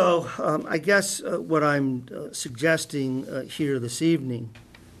guess what I'm suggesting here this evening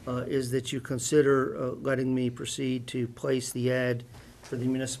is that you consider letting me proceed to place the ad for the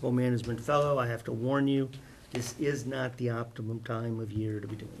Municipal Management Fellow. I have to warn you, this is not the optimum time of year to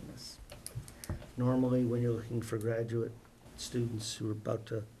be doing this. Normally, when you're looking for graduate students who are about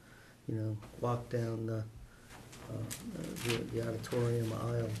to, walk down the auditorium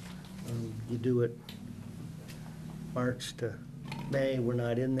aisle, you do it March to May. We're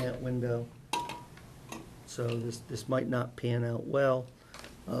not in that window, so this might not pan out well.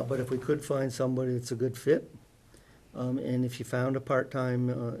 But if we could find somebody that's a good fit, and if you found a part-time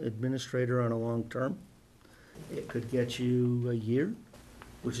administrator on a long term, it could get you a year,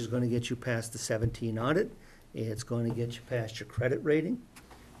 which is going to get you past the 17 audit. It's going to get you past your credit rating.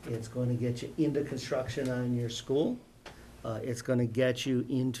 It's going to get you into construction on your school. It's gonna get you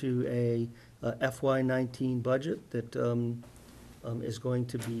into a FY19 budget that is going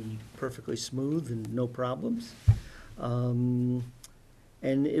to be perfectly smooth and no problems. And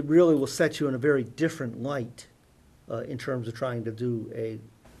it really will set you in a very different light in terms of trying to do a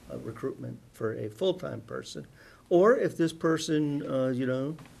recruitment for a full-time person. Or if this person,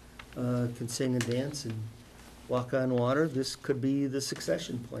 can sing and dance and walk on water, this could be the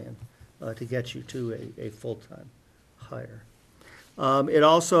succession plan to get you to a full-time hire. It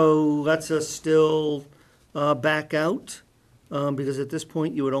also lets us still back out, because at this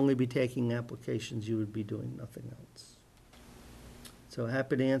point, you would only be taking applications, you would be doing nothing else. So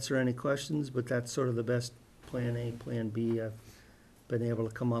happy to answer any questions, but that's sort of the best Plan A, Plan B I've been able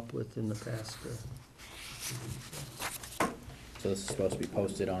to come up with in the past. So this is supposed to be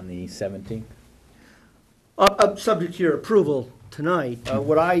posted on the 17th? Subject to your approval tonight,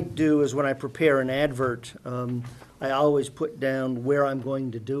 what I do is when I prepare an advert, I always put down where I'm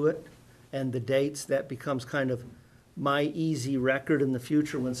going to do it and the dates. That becomes kind of my easy record in the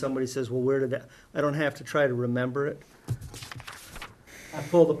future when somebody says, well, where did that, I don't have to try to remember it. I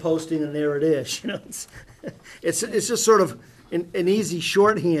pull the posting and there it is, It's just sort of an easy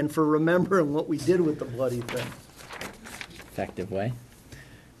shorthand for remembering what we did with the bloody thing. Effective way.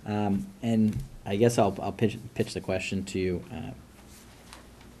 And I guess I'll pitch the question to you.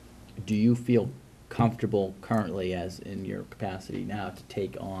 Do you feel comfortable currently, as in your capacity now, to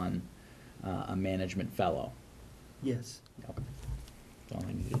take on a management fellow? Yes, Okay. That's all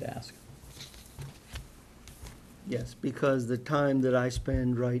I needed to ask. yes, because the time that I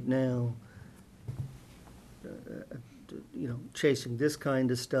spend right now, chasing this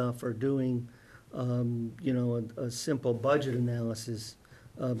kind of stuff or doing, a simple budget analysis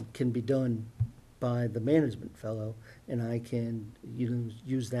can be done by the management fellow, and I can,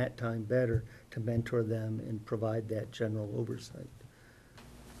 use that time better to mentor them and provide that general oversight.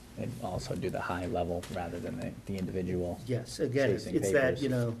 And also do the high level rather than the individual. Yes, again, Chasing it's that,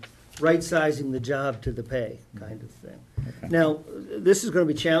 papers. right-sizing the job to the pay kind of thing. Okay. Now, this is gonna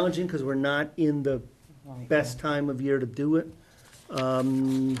be challenging because we're not in the best time of year to do it.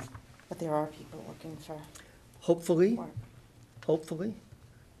 But there are people looking for Hopefully, work.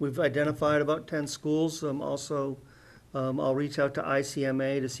 We've identified about 10 schools. Also, I'll reach out to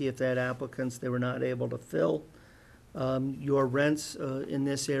ICMA to see if they had applicants they were not able to fill. Your rents in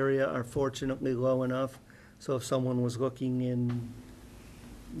this area are fortunately low enough, so if someone was looking in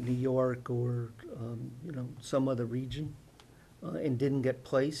New York or, some other region and didn't get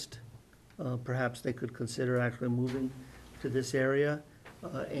placed, perhaps they could consider actually moving to this area.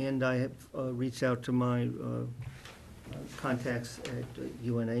 And I have reached out to my contacts at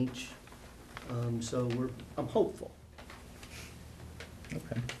UNH, so I'm hopeful.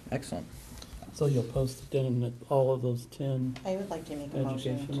 Okay, excellent. So you'll post it in at all of those 10? I would like to make a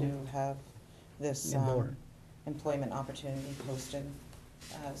motion Educational. to have this And more. employment opportunity posted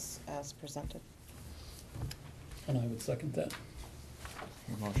as presented. And I would second that.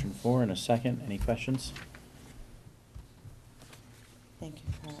 A motion for and a second. Any questions? Thank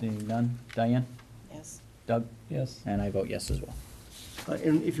you. Seeing none. Diane? Yes. Doug? Yes. And I vote yes as well.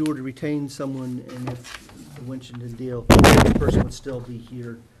 And if you were to retain someone, and if the Winchendon deal, the person would still be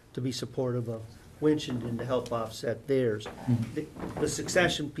here to be supportive of Winchendon to help offset theirs. The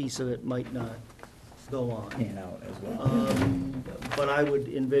succession piece of it might not go on. Pan out as well. But I would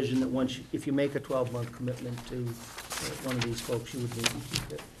envision that if you make a 12-month commitment to one of these folks, you would need to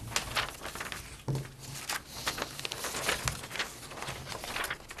keep it.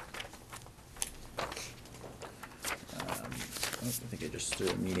 I think I just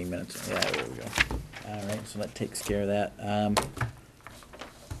threw meeting minutes. Yeah, there we go. All right, so that takes care of that.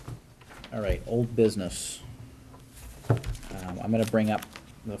 All right, old business. I'm gonna bring up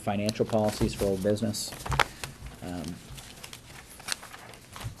the financial policies for old business.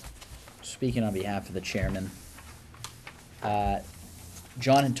 Speaking on behalf of the chairman,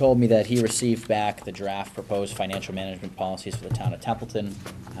 John had told me that he received back the draft proposed financial management policies for the town of Templeton.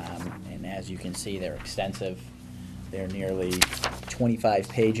 And as you can see, they're extensive. They're nearly 25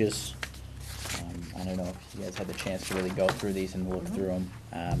 pages. I don't know if you guys had the chance to really go through these and look through them.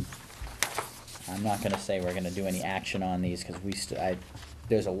 I'm not gonna say we're gonna do any action on these, because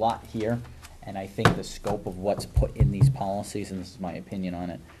there's a lot here, and I think the scope of what's put in these policies, and this is my opinion on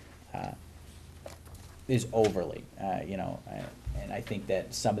it, is overly, and I think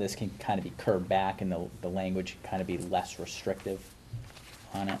that some of this can kind of be curbed back, and the language can kind of be less restrictive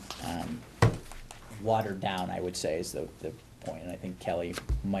on it. Watered down, I would say, is the point, and I think Kelly,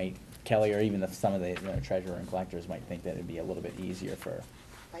 or even some of the treasurer and collectors might think that it'd be a little bit easier for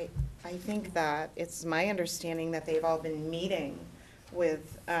I think that it's my understanding that they've all been meeting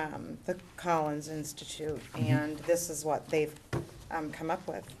with the Collins Institute, and this is what they've come up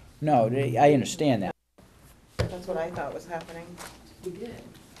with. No, I understand that. That's what I thought was happening. We did.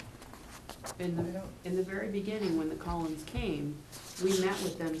 In the very beginning, when the Collins came, we met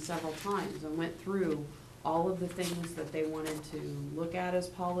with them several times and went through all of the things that they wanted to look at as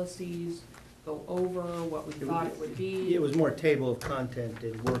policies, go over what we thought it would be. It was more table of content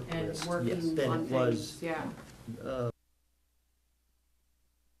and work And list working than on it was, things, yeah.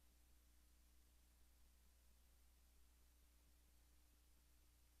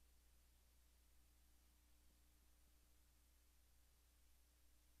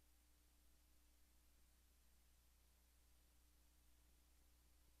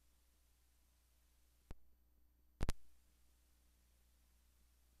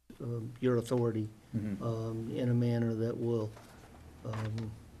 your authority Mhm. in a manner that will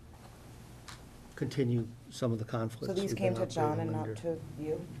continue some of the conflicts. So these we've came been to John operating and not under. to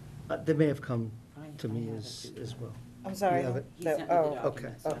you? They may have come to I me have it as too. well. I'm sorry. You have it? He sent me the Oh,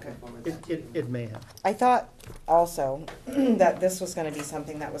 document, so I okay. can forward that to you. It may have. I thought also that this was gonna be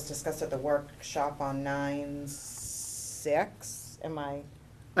something that was discussed at the workshop on 9/6. Am I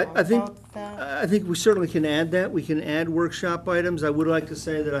wrong I think, about that? I think we certainly can add that. We can add workshop items. I would like to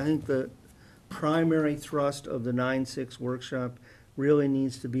say that I think the primary thrust of the 9/6 workshop really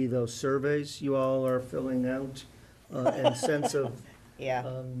needs to be those surveys you all are filling out and sense of Yeah.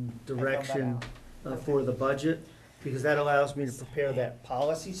 direction out. for the budget, because that allows me to prepare that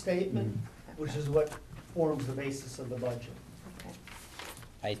policy statement, which is what forms the basis of the budget. Okay.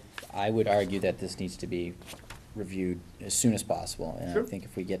 I would argue that this needs to be reviewed as soon as possible. And I Sure. think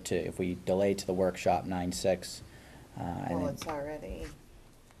if we delay to the workshop 9/6, and Well, then it's already,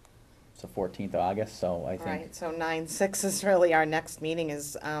 it's the 14th of August, so I think. right, so 9/6 is really, our next meeting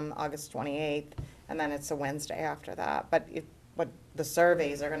is August 28th, and then it's a Wednesday after that. But the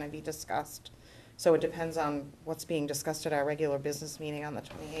surveys are gonna be discussed, so it depends on what's being discussed at our regular business meeting on the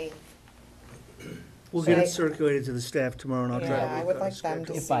 28th. We'll get So it I- circulated to the staff tomorrow, and I'll try to Yeah, I work would on a like them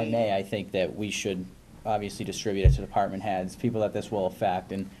to schedule. If I see. may, I think that we should obviously distribute it to department heads, people that this will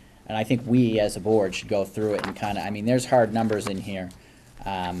affect, and I think we as a board should go through it and kinda, I mean, there's hard numbers in here.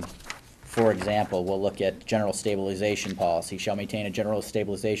 For example, we'll look at general stabilization policy, shall maintain a general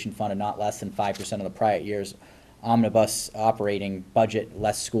stabilization fund of not less than 5% of the prior year's omnibus operating budget,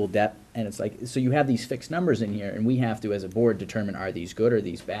 less school debt, and it's like, so you have these fixed numbers in here, and we have to, as a board, determine, are these good, are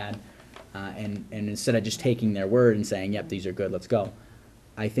these bad? And instead of just taking their word and saying, yep, these are good, let's go.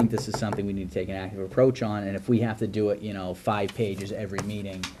 I think this is something we need to take an active approach on, and if we have to do it, 5 pages every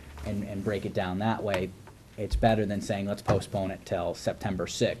meeting and break it down that way, it's better than saying, let's postpone it till September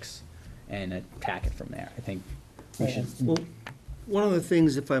 6th and attack it from there. I think we should. Well, one of the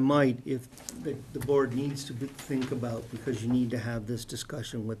things, if I might, if the board needs to think about, because you need to have this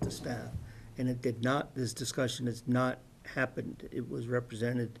discussion with the staff, and this discussion has not happened. It was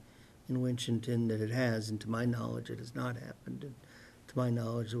represented in Winchendon that it has, and to my knowledge, it has not happened. And to my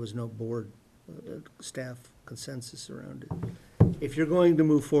knowledge, there was no board, staff consensus around it. If you're going to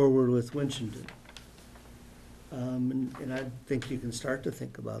move forward with Winchendon, and I think you can start to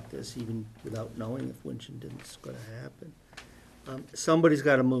think about this even without knowing if Winchendon's gonna happen. Somebody's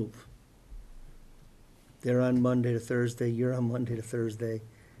gotta move. They're on Monday to Thursday, you're on Monday to Thursday.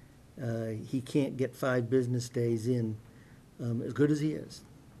 He can't get 5 business days in, as good as he is,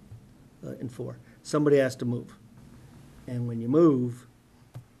 in 4. Somebody has to move. And when you move,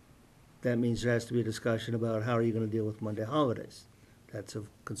 that means there has to be a discussion about how are you gonna deal with Monday holidays. That's of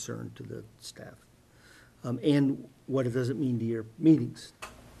concern to the staff. And what does it mean to your meetings?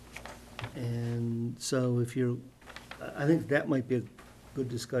 And so I think that might be a good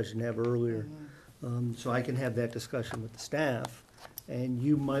discussion to have earlier. So I can have that discussion with the staff, and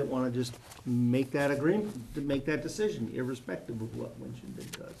you might wanna just make that agreement, to make that decision, irrespective of what Winchendon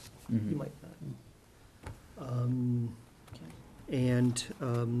does. You might not. And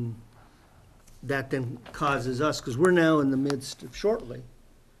that then causes us, because we're now in the midst of shortly,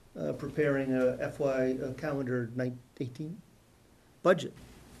 preparing a FY calendar 18 budget,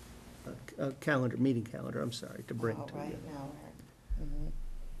 meeting calendar, I'm sorry, to bring Oh, to you. right now, we're-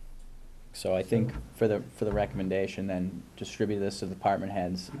 So I think for the recommendation, then distribute this to the department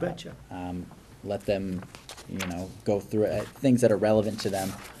heads. You betcha. Let them, go through it, things that are relevant to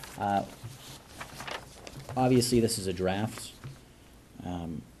them. Obviously, this is a draft.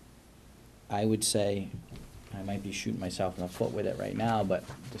 I would say, I might be shooting myself in the foot with it right now, but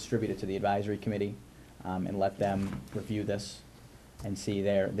distribute it to the advisory committee, and let them review this and see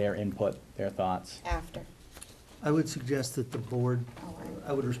their input, their thoughts. After. I would suggest that the board, Oh,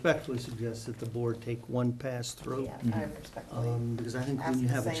 I would respectfully suggest that the board take one pass through. Yeah, I respectfully. Because I think Ask when you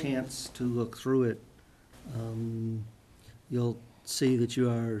the have a same. chance to look through it, you'll see that you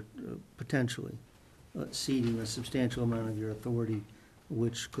are potentially ceding a substantial amount of your authority,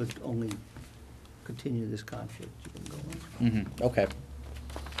 which could only continue this conflict you've been going through. Okay.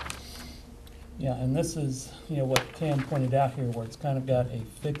 Yeah, and this is, what Tam pointed out here, where it's kind of got a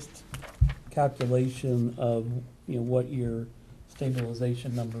fixed calculation of, what your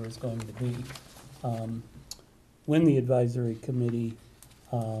stabilization number is going to be. When the advisory committee,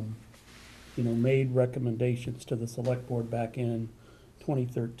 made recommendations to the select board back in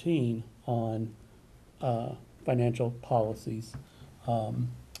 2013 on financial policies,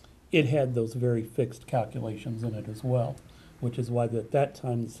 it had those very fixed calculations in it as well, which is why at that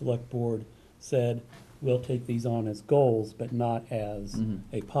time the select board said, we'll take these on as goals, but not as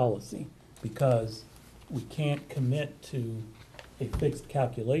a policy, because we can't commit to a fixed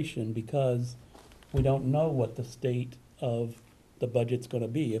calculation because we don't know what the state of the budget's gonna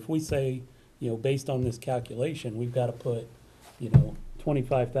be. If we say, based on this calculation, we've gotta put,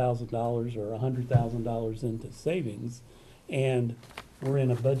 $25,000 or $100,000 into savings, and we're in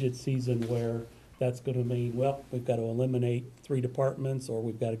a budget season where that's gonna mean, well, we've gotta eliminate 3 departments, or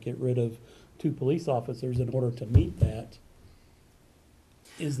we've gotta get rid of 2 police officers in order to meet that.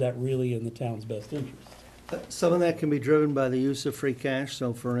 Is that really in the town's best interest? Some of that can be driven by the use of free cash.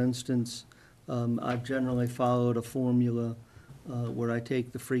 So for instance, I've generally followed a formula where I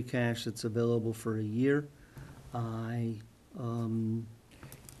take the free cash that's available for a year. Can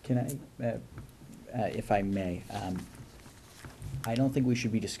I, if I may, I don't think we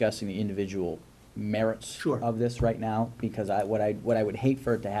should be discussing the individual merits Sure. of this right now, because what I would hate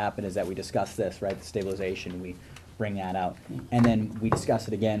for it to happen is that we discuss this, right, the stabilization, we bring that out, and then we discuss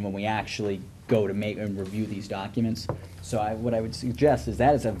it again when we actually go to make and review these documents. So what I would suggest is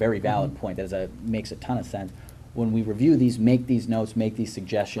that is a very valid point, makes a ton of sense. When we review these, make these notes, make these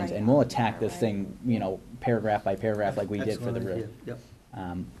suggestions, and we'll attack this thing, paragraph by paragraph like we did for the Excellent idea. real.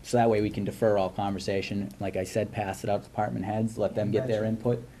 Yep. So that way we can defer all conversation. Like I said, pass it out to department heads, let them get their Gotcha.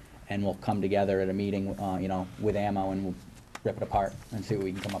 input, and we'll come together at a meeting, with ammo, and we'll rip it apart and see what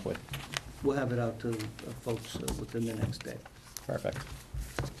we can come up with. We'll have it out to folks within the next day. Perfect.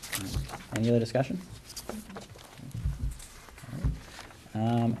 Any other discussion?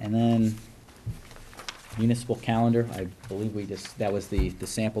 And then municipal calendar, I believe that was the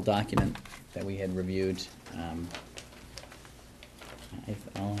sample document that we had reviewed.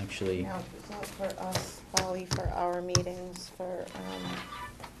 I'll actually. Now, is that for us, Polly, for our meetings, for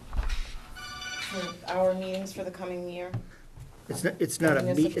our meetings for the coming year? It's not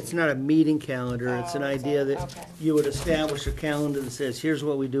a meeting calendar, it's an Oh, idea that okay. you would establish a calendar that says, here's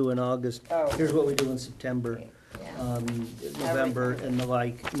what we do in August, Oh. here's what we do in September, Yeah. November, Everything. and the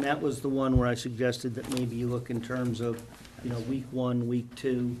like. And that was the one where I suggested that maybe you look in terms of, week 1, week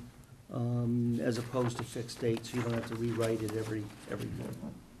 2, as opposed to fixed dates, so you don't have to rewrite it every year.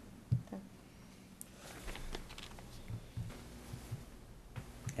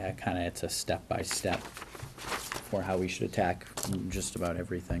 Yeah, it's a step-by-step for how we should attack just about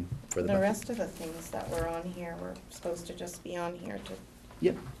everything for the The budget. rest of the things that were on here were supposed to just be on here to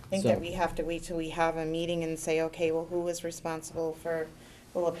Yep. think So- that we have to wait till we have a meeting and say, okay, well, who is responsible for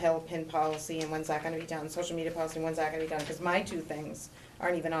the lapel pin policy, and when's that gonna be done? Social media policy, when's that gonna be done? Because my 2 things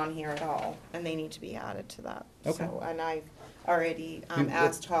aren't even on here at all, and they need to be added to that. Okay. So, and I've already You-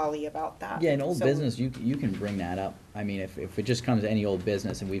 asked Holly about that. Yeah, in old So- business, you can bring that up. I mean, if it just comes to any old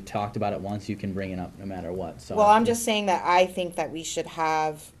business and we've talked about it once, you can bring it up no matter what, so. Well, I'm just saying that I think that we should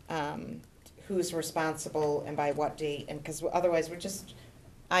have, who's responsible and by what date, and, because otherwise we're just,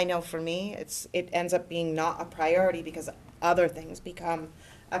 I know for me, it ends up being not a priority because other things become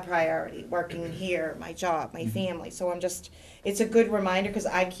a priority, working here, my job, my family, so it's a good reminder, because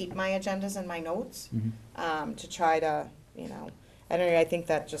I keep my agendas and my notes, Mhm. to try to, I don't know, I think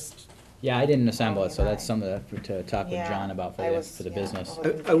that just, Yeah, I didn't assemble it, so Right. that's something to talk with Yeah, John about I was- for the yeah, business. a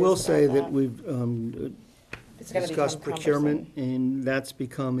little I will confused say about that we've it's gonna discussed become procurement, cumbersome. and that's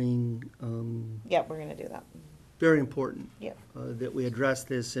becoming Yeah, we're gonna do that, very important, yep, that we address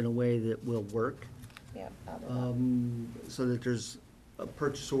this in a way that will work. yep, I'll do that. So that there's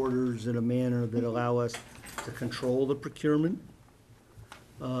purchase orders in a manner that allow us to control the procurement,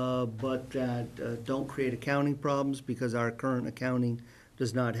 but that don't create accounting problems, because our current accounting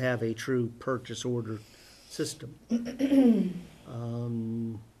does not have a true purchase order system.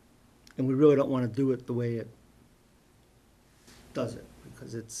 And we really don't want to do it the way it does it,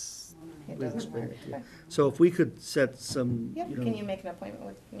 because it's. It we've doesn't explained work. it to you. So if we could set some, Yep, can you make an appointment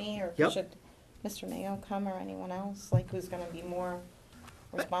with me, or Yep. should, Mr. Mayo come or anyone else, like who's gonna be more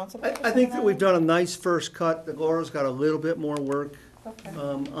responsible? I for think some that of we've done a nice first cut. The Laura's got a little bit more work Okay.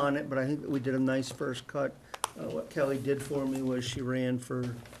 on it, but I think that we did a nice first cut. What Kelly did for me was she ran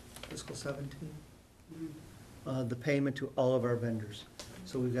for fiscal 17, the payment to all of our vendors.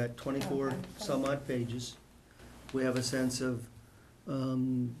 So we've got 24 some odd pages. We have a sense of,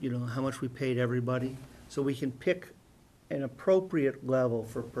 how much we paid everybody. So we can pick an appropriate level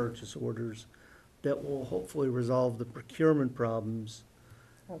for purchase orders that will hopefully resolve the procurement problems.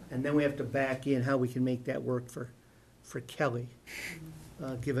 And then we have to back in how we can make that work for Kelly,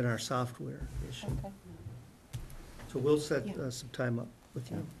 given our software issue. Okay. So we'll set Yeah. some time up with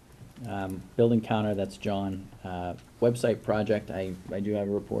you. Building counter, that's John. Website project, I do have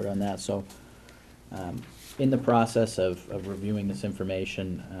a report on that, so, in the process of reviewing this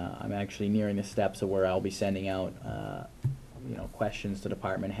information, I'm actually nearing the steps of where I'll be sending out, questions to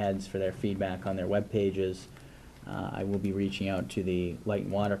department heads for their feedback on their web pages. I will be reaching out to the Light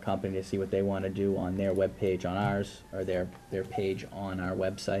and Water Company to see what they want to do on their web page on ours, or their page on our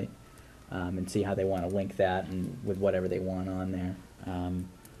website, and see how they want to link that and with whatever they want on there.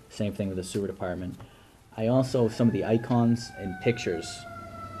 Same thing with the sewer department. I also, some of the icons and pictures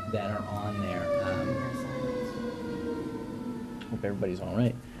that are on there, hope everybody's all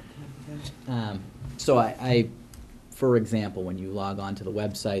right. So I, for example, when you log on to the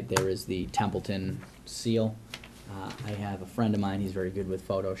website, there is the Templeton seal. I have a friend of mine, he's very good with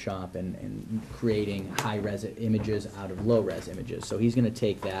Photoshop and creating high-res images out of low-res images. So he's gonna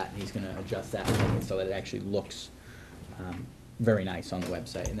take that, and he's gonna adjust that so that it actually looks very nice on the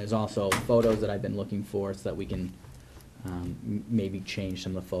website. And there's also photos that I've been looking for so that we can maybe change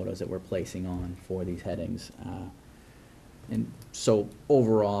some of the photos that we're placing on for these headings. And so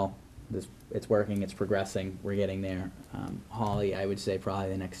overall, it's working, it's progressing, we're getting there. Holly, I would say probably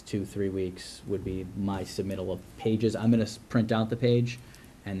the next 2-3 weeks would be my submittal of pages. I'm gonna print out the page,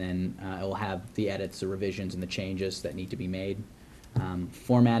 and then it will have the edits, the revisions, and the changes that need to be made.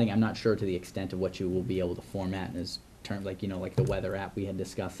 Formatting, I'm not sure to the extent of what you will be able to format in terms, like the weather app we had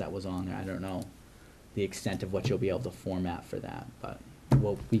discussed that was on there. I don't know the extent of what you'll be able to format for that, but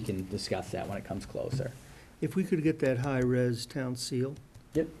we can discuss that when it comes closer. If we could get that high-res town seal.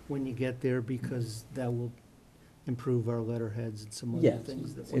 Yep. When you get there, because that will improve our letterheads and some Yeah, other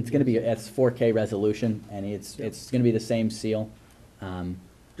things that we it's gonna be, use. it's 4K resolution, and it's gonna be the same seal.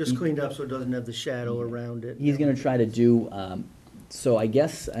 Just cleaned up so it doesn't have the shadow around it. He's gonna try to do, so I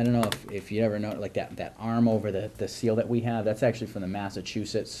guess, I don't know if you ever know, like that arm over the seal that we have, that's actually from the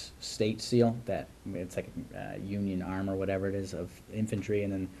Massachusetts state seal, it's like a Union arm or whatever it is of infantry,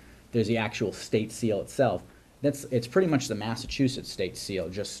 and then there's the actual state seal itself. It's pretty much the Massachusetts state seal,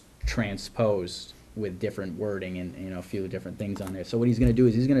 just transposed with different wording and, a few different things on there. So what he's gonna do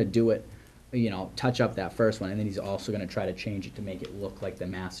is he's gonna do it, touch up that first one, and then he's also gonna try to change it to make it look like the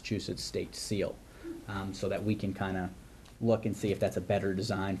Massachusetts state seal, so that we can kinda look and see if that's a better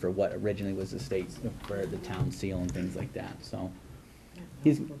design for what originally was the state, for the town seal and things like that, so.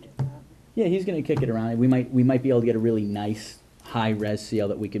 He's gonna kick it around. We might be able to get a really nice high-res seal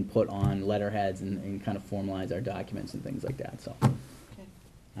that we can put on letterheads and kind of formalize our documents and things like that, so.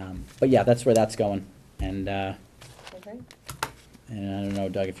 But yeah, that's where that's going, and I don't know,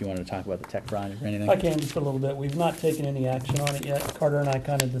 Doug, if you wanted to talk about the tech project or anything? I can just a little bit. We've not taken any action on it yet. Carter and I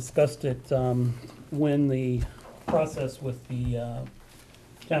kind of discussed it when the process with the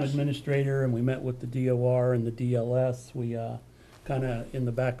town administrator, and we met with the DOR and the DLS. We kind of, in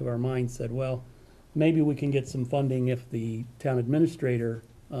the back of our mind, said, well, maybe we can get some funding if the town administrator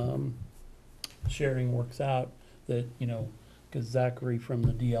sharing works out, that, because Zachary from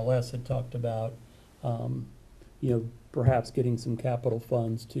the DLS had talked about, perhaps getting some capital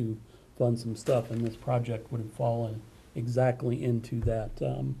funds to fund some stuff, and this project would have fallen exactly into that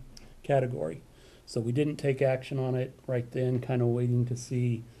category. So we didn't take action on it right then, kind of waiting to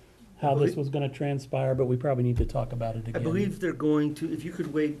see how this was gonna transpire, but we probably need to talk about it I again. believe they're going to, if you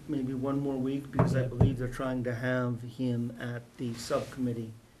could wait maybe one more week, because I believe they're trying to have him at the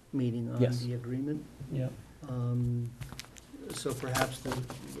subcommittee meeting on Yes. the agreement. Yeah, So perhaps the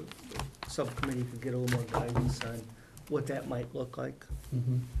subcommittee could get a little more guidance on what that might look like,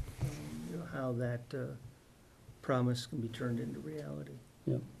 mhm, how that promise can be turned into reality.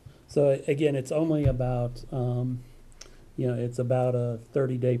 yeah. So again, it's only about, it's about a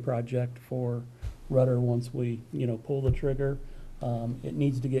 30-day project for Rudder once we, pull the trigger. It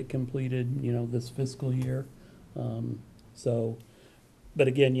needs to get completed, this fiscal year. But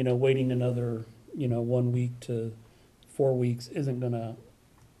again, waiting another, 1 week to 4 weeks isn't gonna,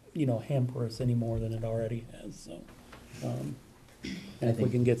 hamper us any more than it already has, so. And if we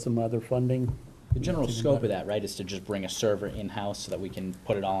can get some other funding, The general It's even scope of better. that, right, is to just bring a server in-house so that we can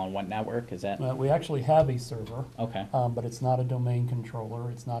put it all on one network, is that? We actually have a server. Okay. But it's not a domain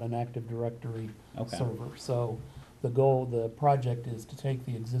controller, it's not an Active Directory Okay. server. So the project is to take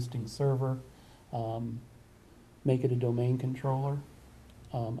the existing server, make it a domain controller,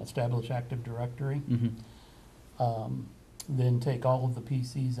 establish Active Directory, then take all of the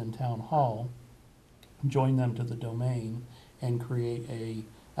PCs in Town Hall, join them to the domain, and create a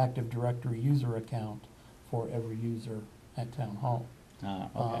Active Directory user account for every user at Town Hall.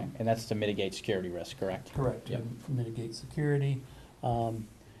 Okay, and that's to mitigate security risk, correct? Correct, to Yep. mitigate security.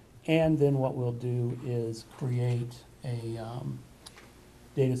 And then what we'll do is create a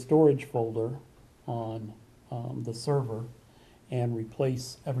data storage folder on the server and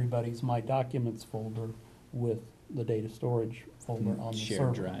replace everybody's My Documents folder with the data storage folder on the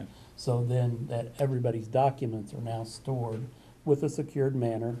server. Shared drive. So then that everybody's documents are now stored with a secured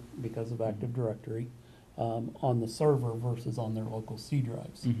manner because of Active Directory on the server versus on their local C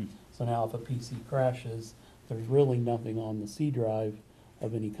drives. So now if a PC crashes, there's really nothing on the C drive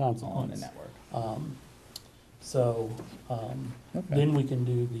of any consequence. On the network. Then we can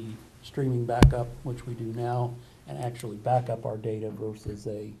do the streaming backup, which we do now, and actually back up our data versus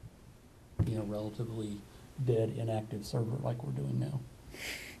a, relatively dead, inactive server like we're doing now.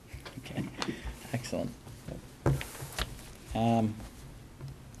 Okay, excellent.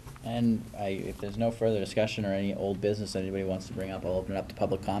 And if there's no further discussion or any old business that anybody wants to bring up, I'll open it up to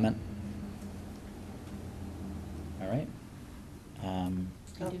public comment. All right.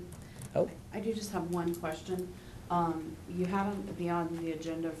 I do just have one question. You have it beyond the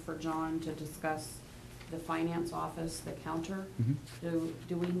agenda for John to discuss the finance office, the counter. Do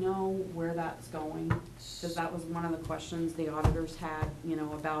we know where that's going? Because that was one of the questions the auditors had,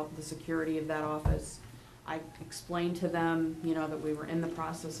 about the security of that office. I explained to them, that we were in the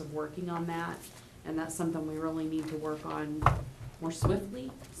process of working on that, and that's something we really need to work on more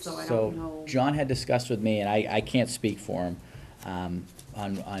swiftly, so I don't know. John had discussed with me, and I can't speak for him,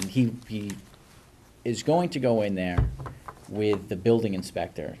 he is going to go in there with the building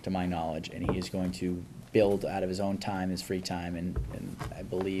inspector, to my knowledge, and he is going to build out of his own time, his free time, and I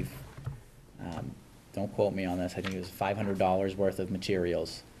believe, don't quote me on this, I think it was $500 worth of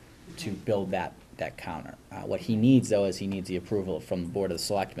materials to build that counter. What he needs, though, is he needs the approval from the Board of the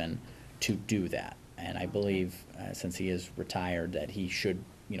Selectmen to do that. And I believe, since he is retired, that he should,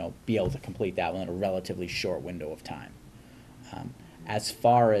 be able to complete that within a relatively short window of time. As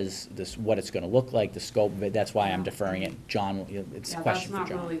far as what it's gonna look like, the scope of it, that's why I'm deferring it. John, it's a question for John.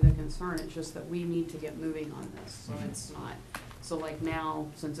 That's not really the concern, it's just that we need to get moving on this, so it's not, so like now,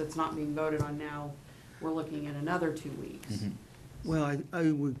 since it's not being voted on now, we're looking at another 2 weeks. Well,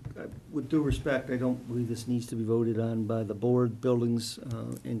 with due respect, I don't believe this needs to be voted on by the board. Buildings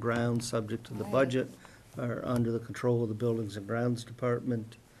and grounds, subject to the budget, are under the control of the Buildings and Grounds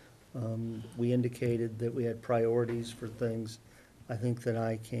Department. We indicated that we had priorities for things. I think that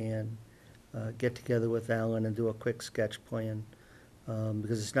I can get together with Alan and do a quick sketch plan,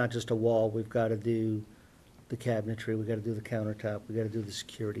 because it's not just a wall. We've got to do the cabinetry, we've got to do the countertop, we've got to do the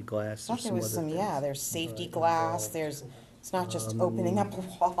security glass. I thought there was other things, there's safety glass, involved. it's not just opening up a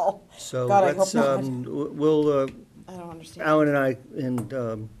wall. So God, I let's, hope not. we'll, I don't understand. Alan and I and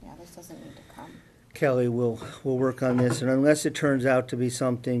Yeah, this doesn't need to come. Kelly will work on this, and unless it turns out to be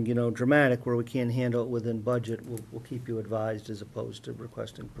something, dramatic where we can't handle it within budget, we'll keep you advised as opposed to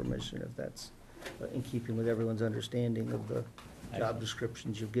requesting permission if that's in keeping with everyone's understanding of the job Excellent.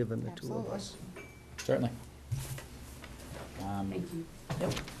 descriptions you've given the two of Absolutely. us. Certainly. Thank you.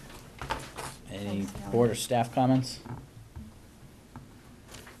 Yep. Any Thanks, Kelly. board or staff comments?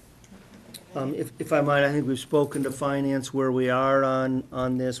 If I might, I think we've spoken to finance where we are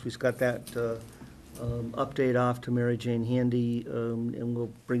on this. We've got that update off to Mary Jane Handy, and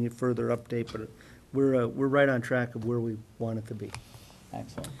we'll bring you further update, but we're right on track of where we want it to be.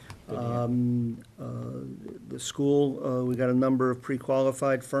 Excellent. Good to hear. The school, we got a number of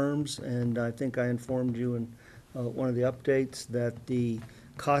pre-qualified firms, and I think I informed you in one of the updates that the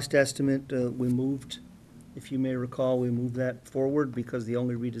cost estimate, we moved, if you may recall, we moved that forward because the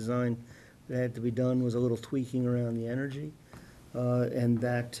only redesign that had to be done was a little tweaking around the energy. And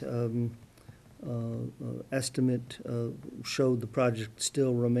that estimate showed the project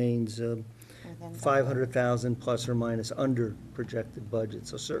still remains 500,000 plus or minus under projected budget.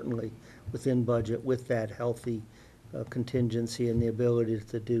 So certainly within budget with that healthy contingency and the ability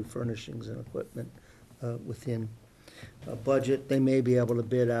to do furnishings and equipment within budget. They may be able to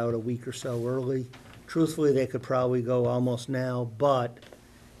bid out a week or so early. Truthfully, they could probably go almost now, but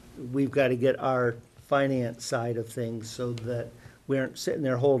we've got to get our finance side of things so that we aren't sitting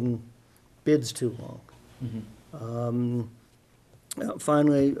there holding bids too long. Mhm.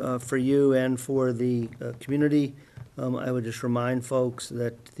 Finally, for you and for the community, I would just remind folks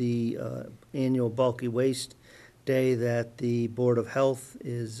that the annual bulky waste day that the Board of Health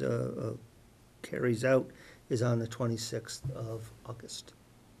is, carries out is on the 26th of August.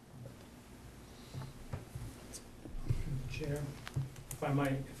 Chair, if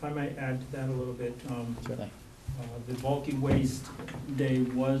I might add to that a little bit, Certainly. the bulky waste day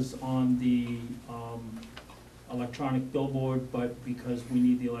was on the, electronic billboard, but because we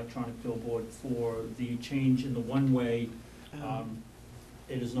need the electronic billboard for the change in the one-way,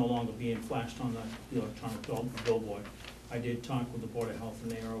 it is no longer being flashed on the electronic billboard. I did talk with the Board of Health,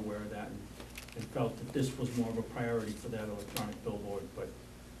 and they are aware of that, and felt that this was more of a priority for that electronic billboard, but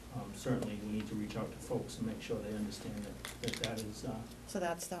certainly we need to reach out to folks and make sure they understand that is, So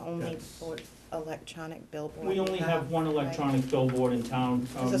that's the only That's- electronic billboard? we only have one electronic billboard in town.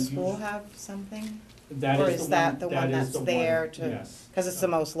 Does the school have something? That Or is is the that one, the that one is that's the one, there to- yes. Because it's the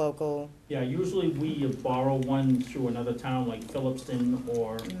most local. Yeah, usually we borrow one through another town like Phillipston,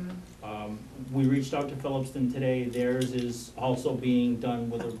 or, we reached out to Phillipston today. Theirs is also being done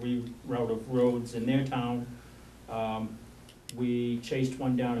with a reroute of roads in their town. We chased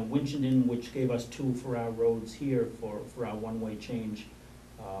one down in Winchendon, which gave us two for our roads here for our one-way change.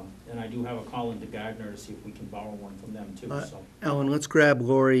 And I do have a call into Gardner to see if we can borrow one from them too, so. Ellen, let's grab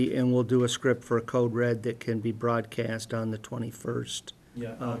Lori and we'll do a script for a code red that can be broadcast on the 21st.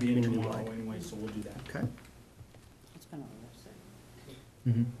 Yeah, I'll be in tomorrow community-wide. anyway, so we'll do that. Okay? It's been on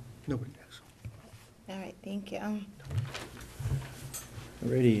the website. Mhm. Nobody does. All right, thank you.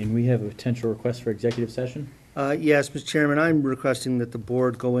 Alrighty, and we have a potential request for executive session? Yes, Mr. Chairman, I'm requesting that the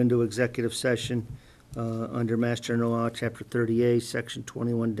board go into executive session under Mass General Law, Chapter 30A, Section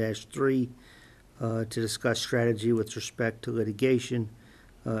 21-3, to discuss strategy with respect to litigation,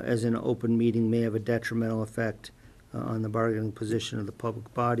 as an open meeting may have a detrimental effect on the bargaining position of the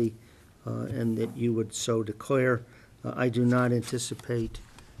public body, and that you would so declare. I do not anticipate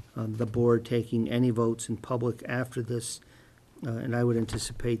the board taking any votes in public after this, and I would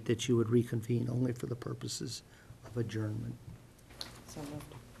anticipate that you would reconvene only for the purposes of adjournment. So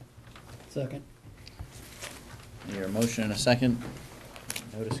moved. Second. Your motion and a second.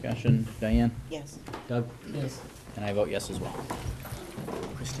 No discussion. Diane? Yes. Doug? Yes. And I vote yes as well.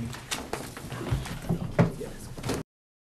 Christine?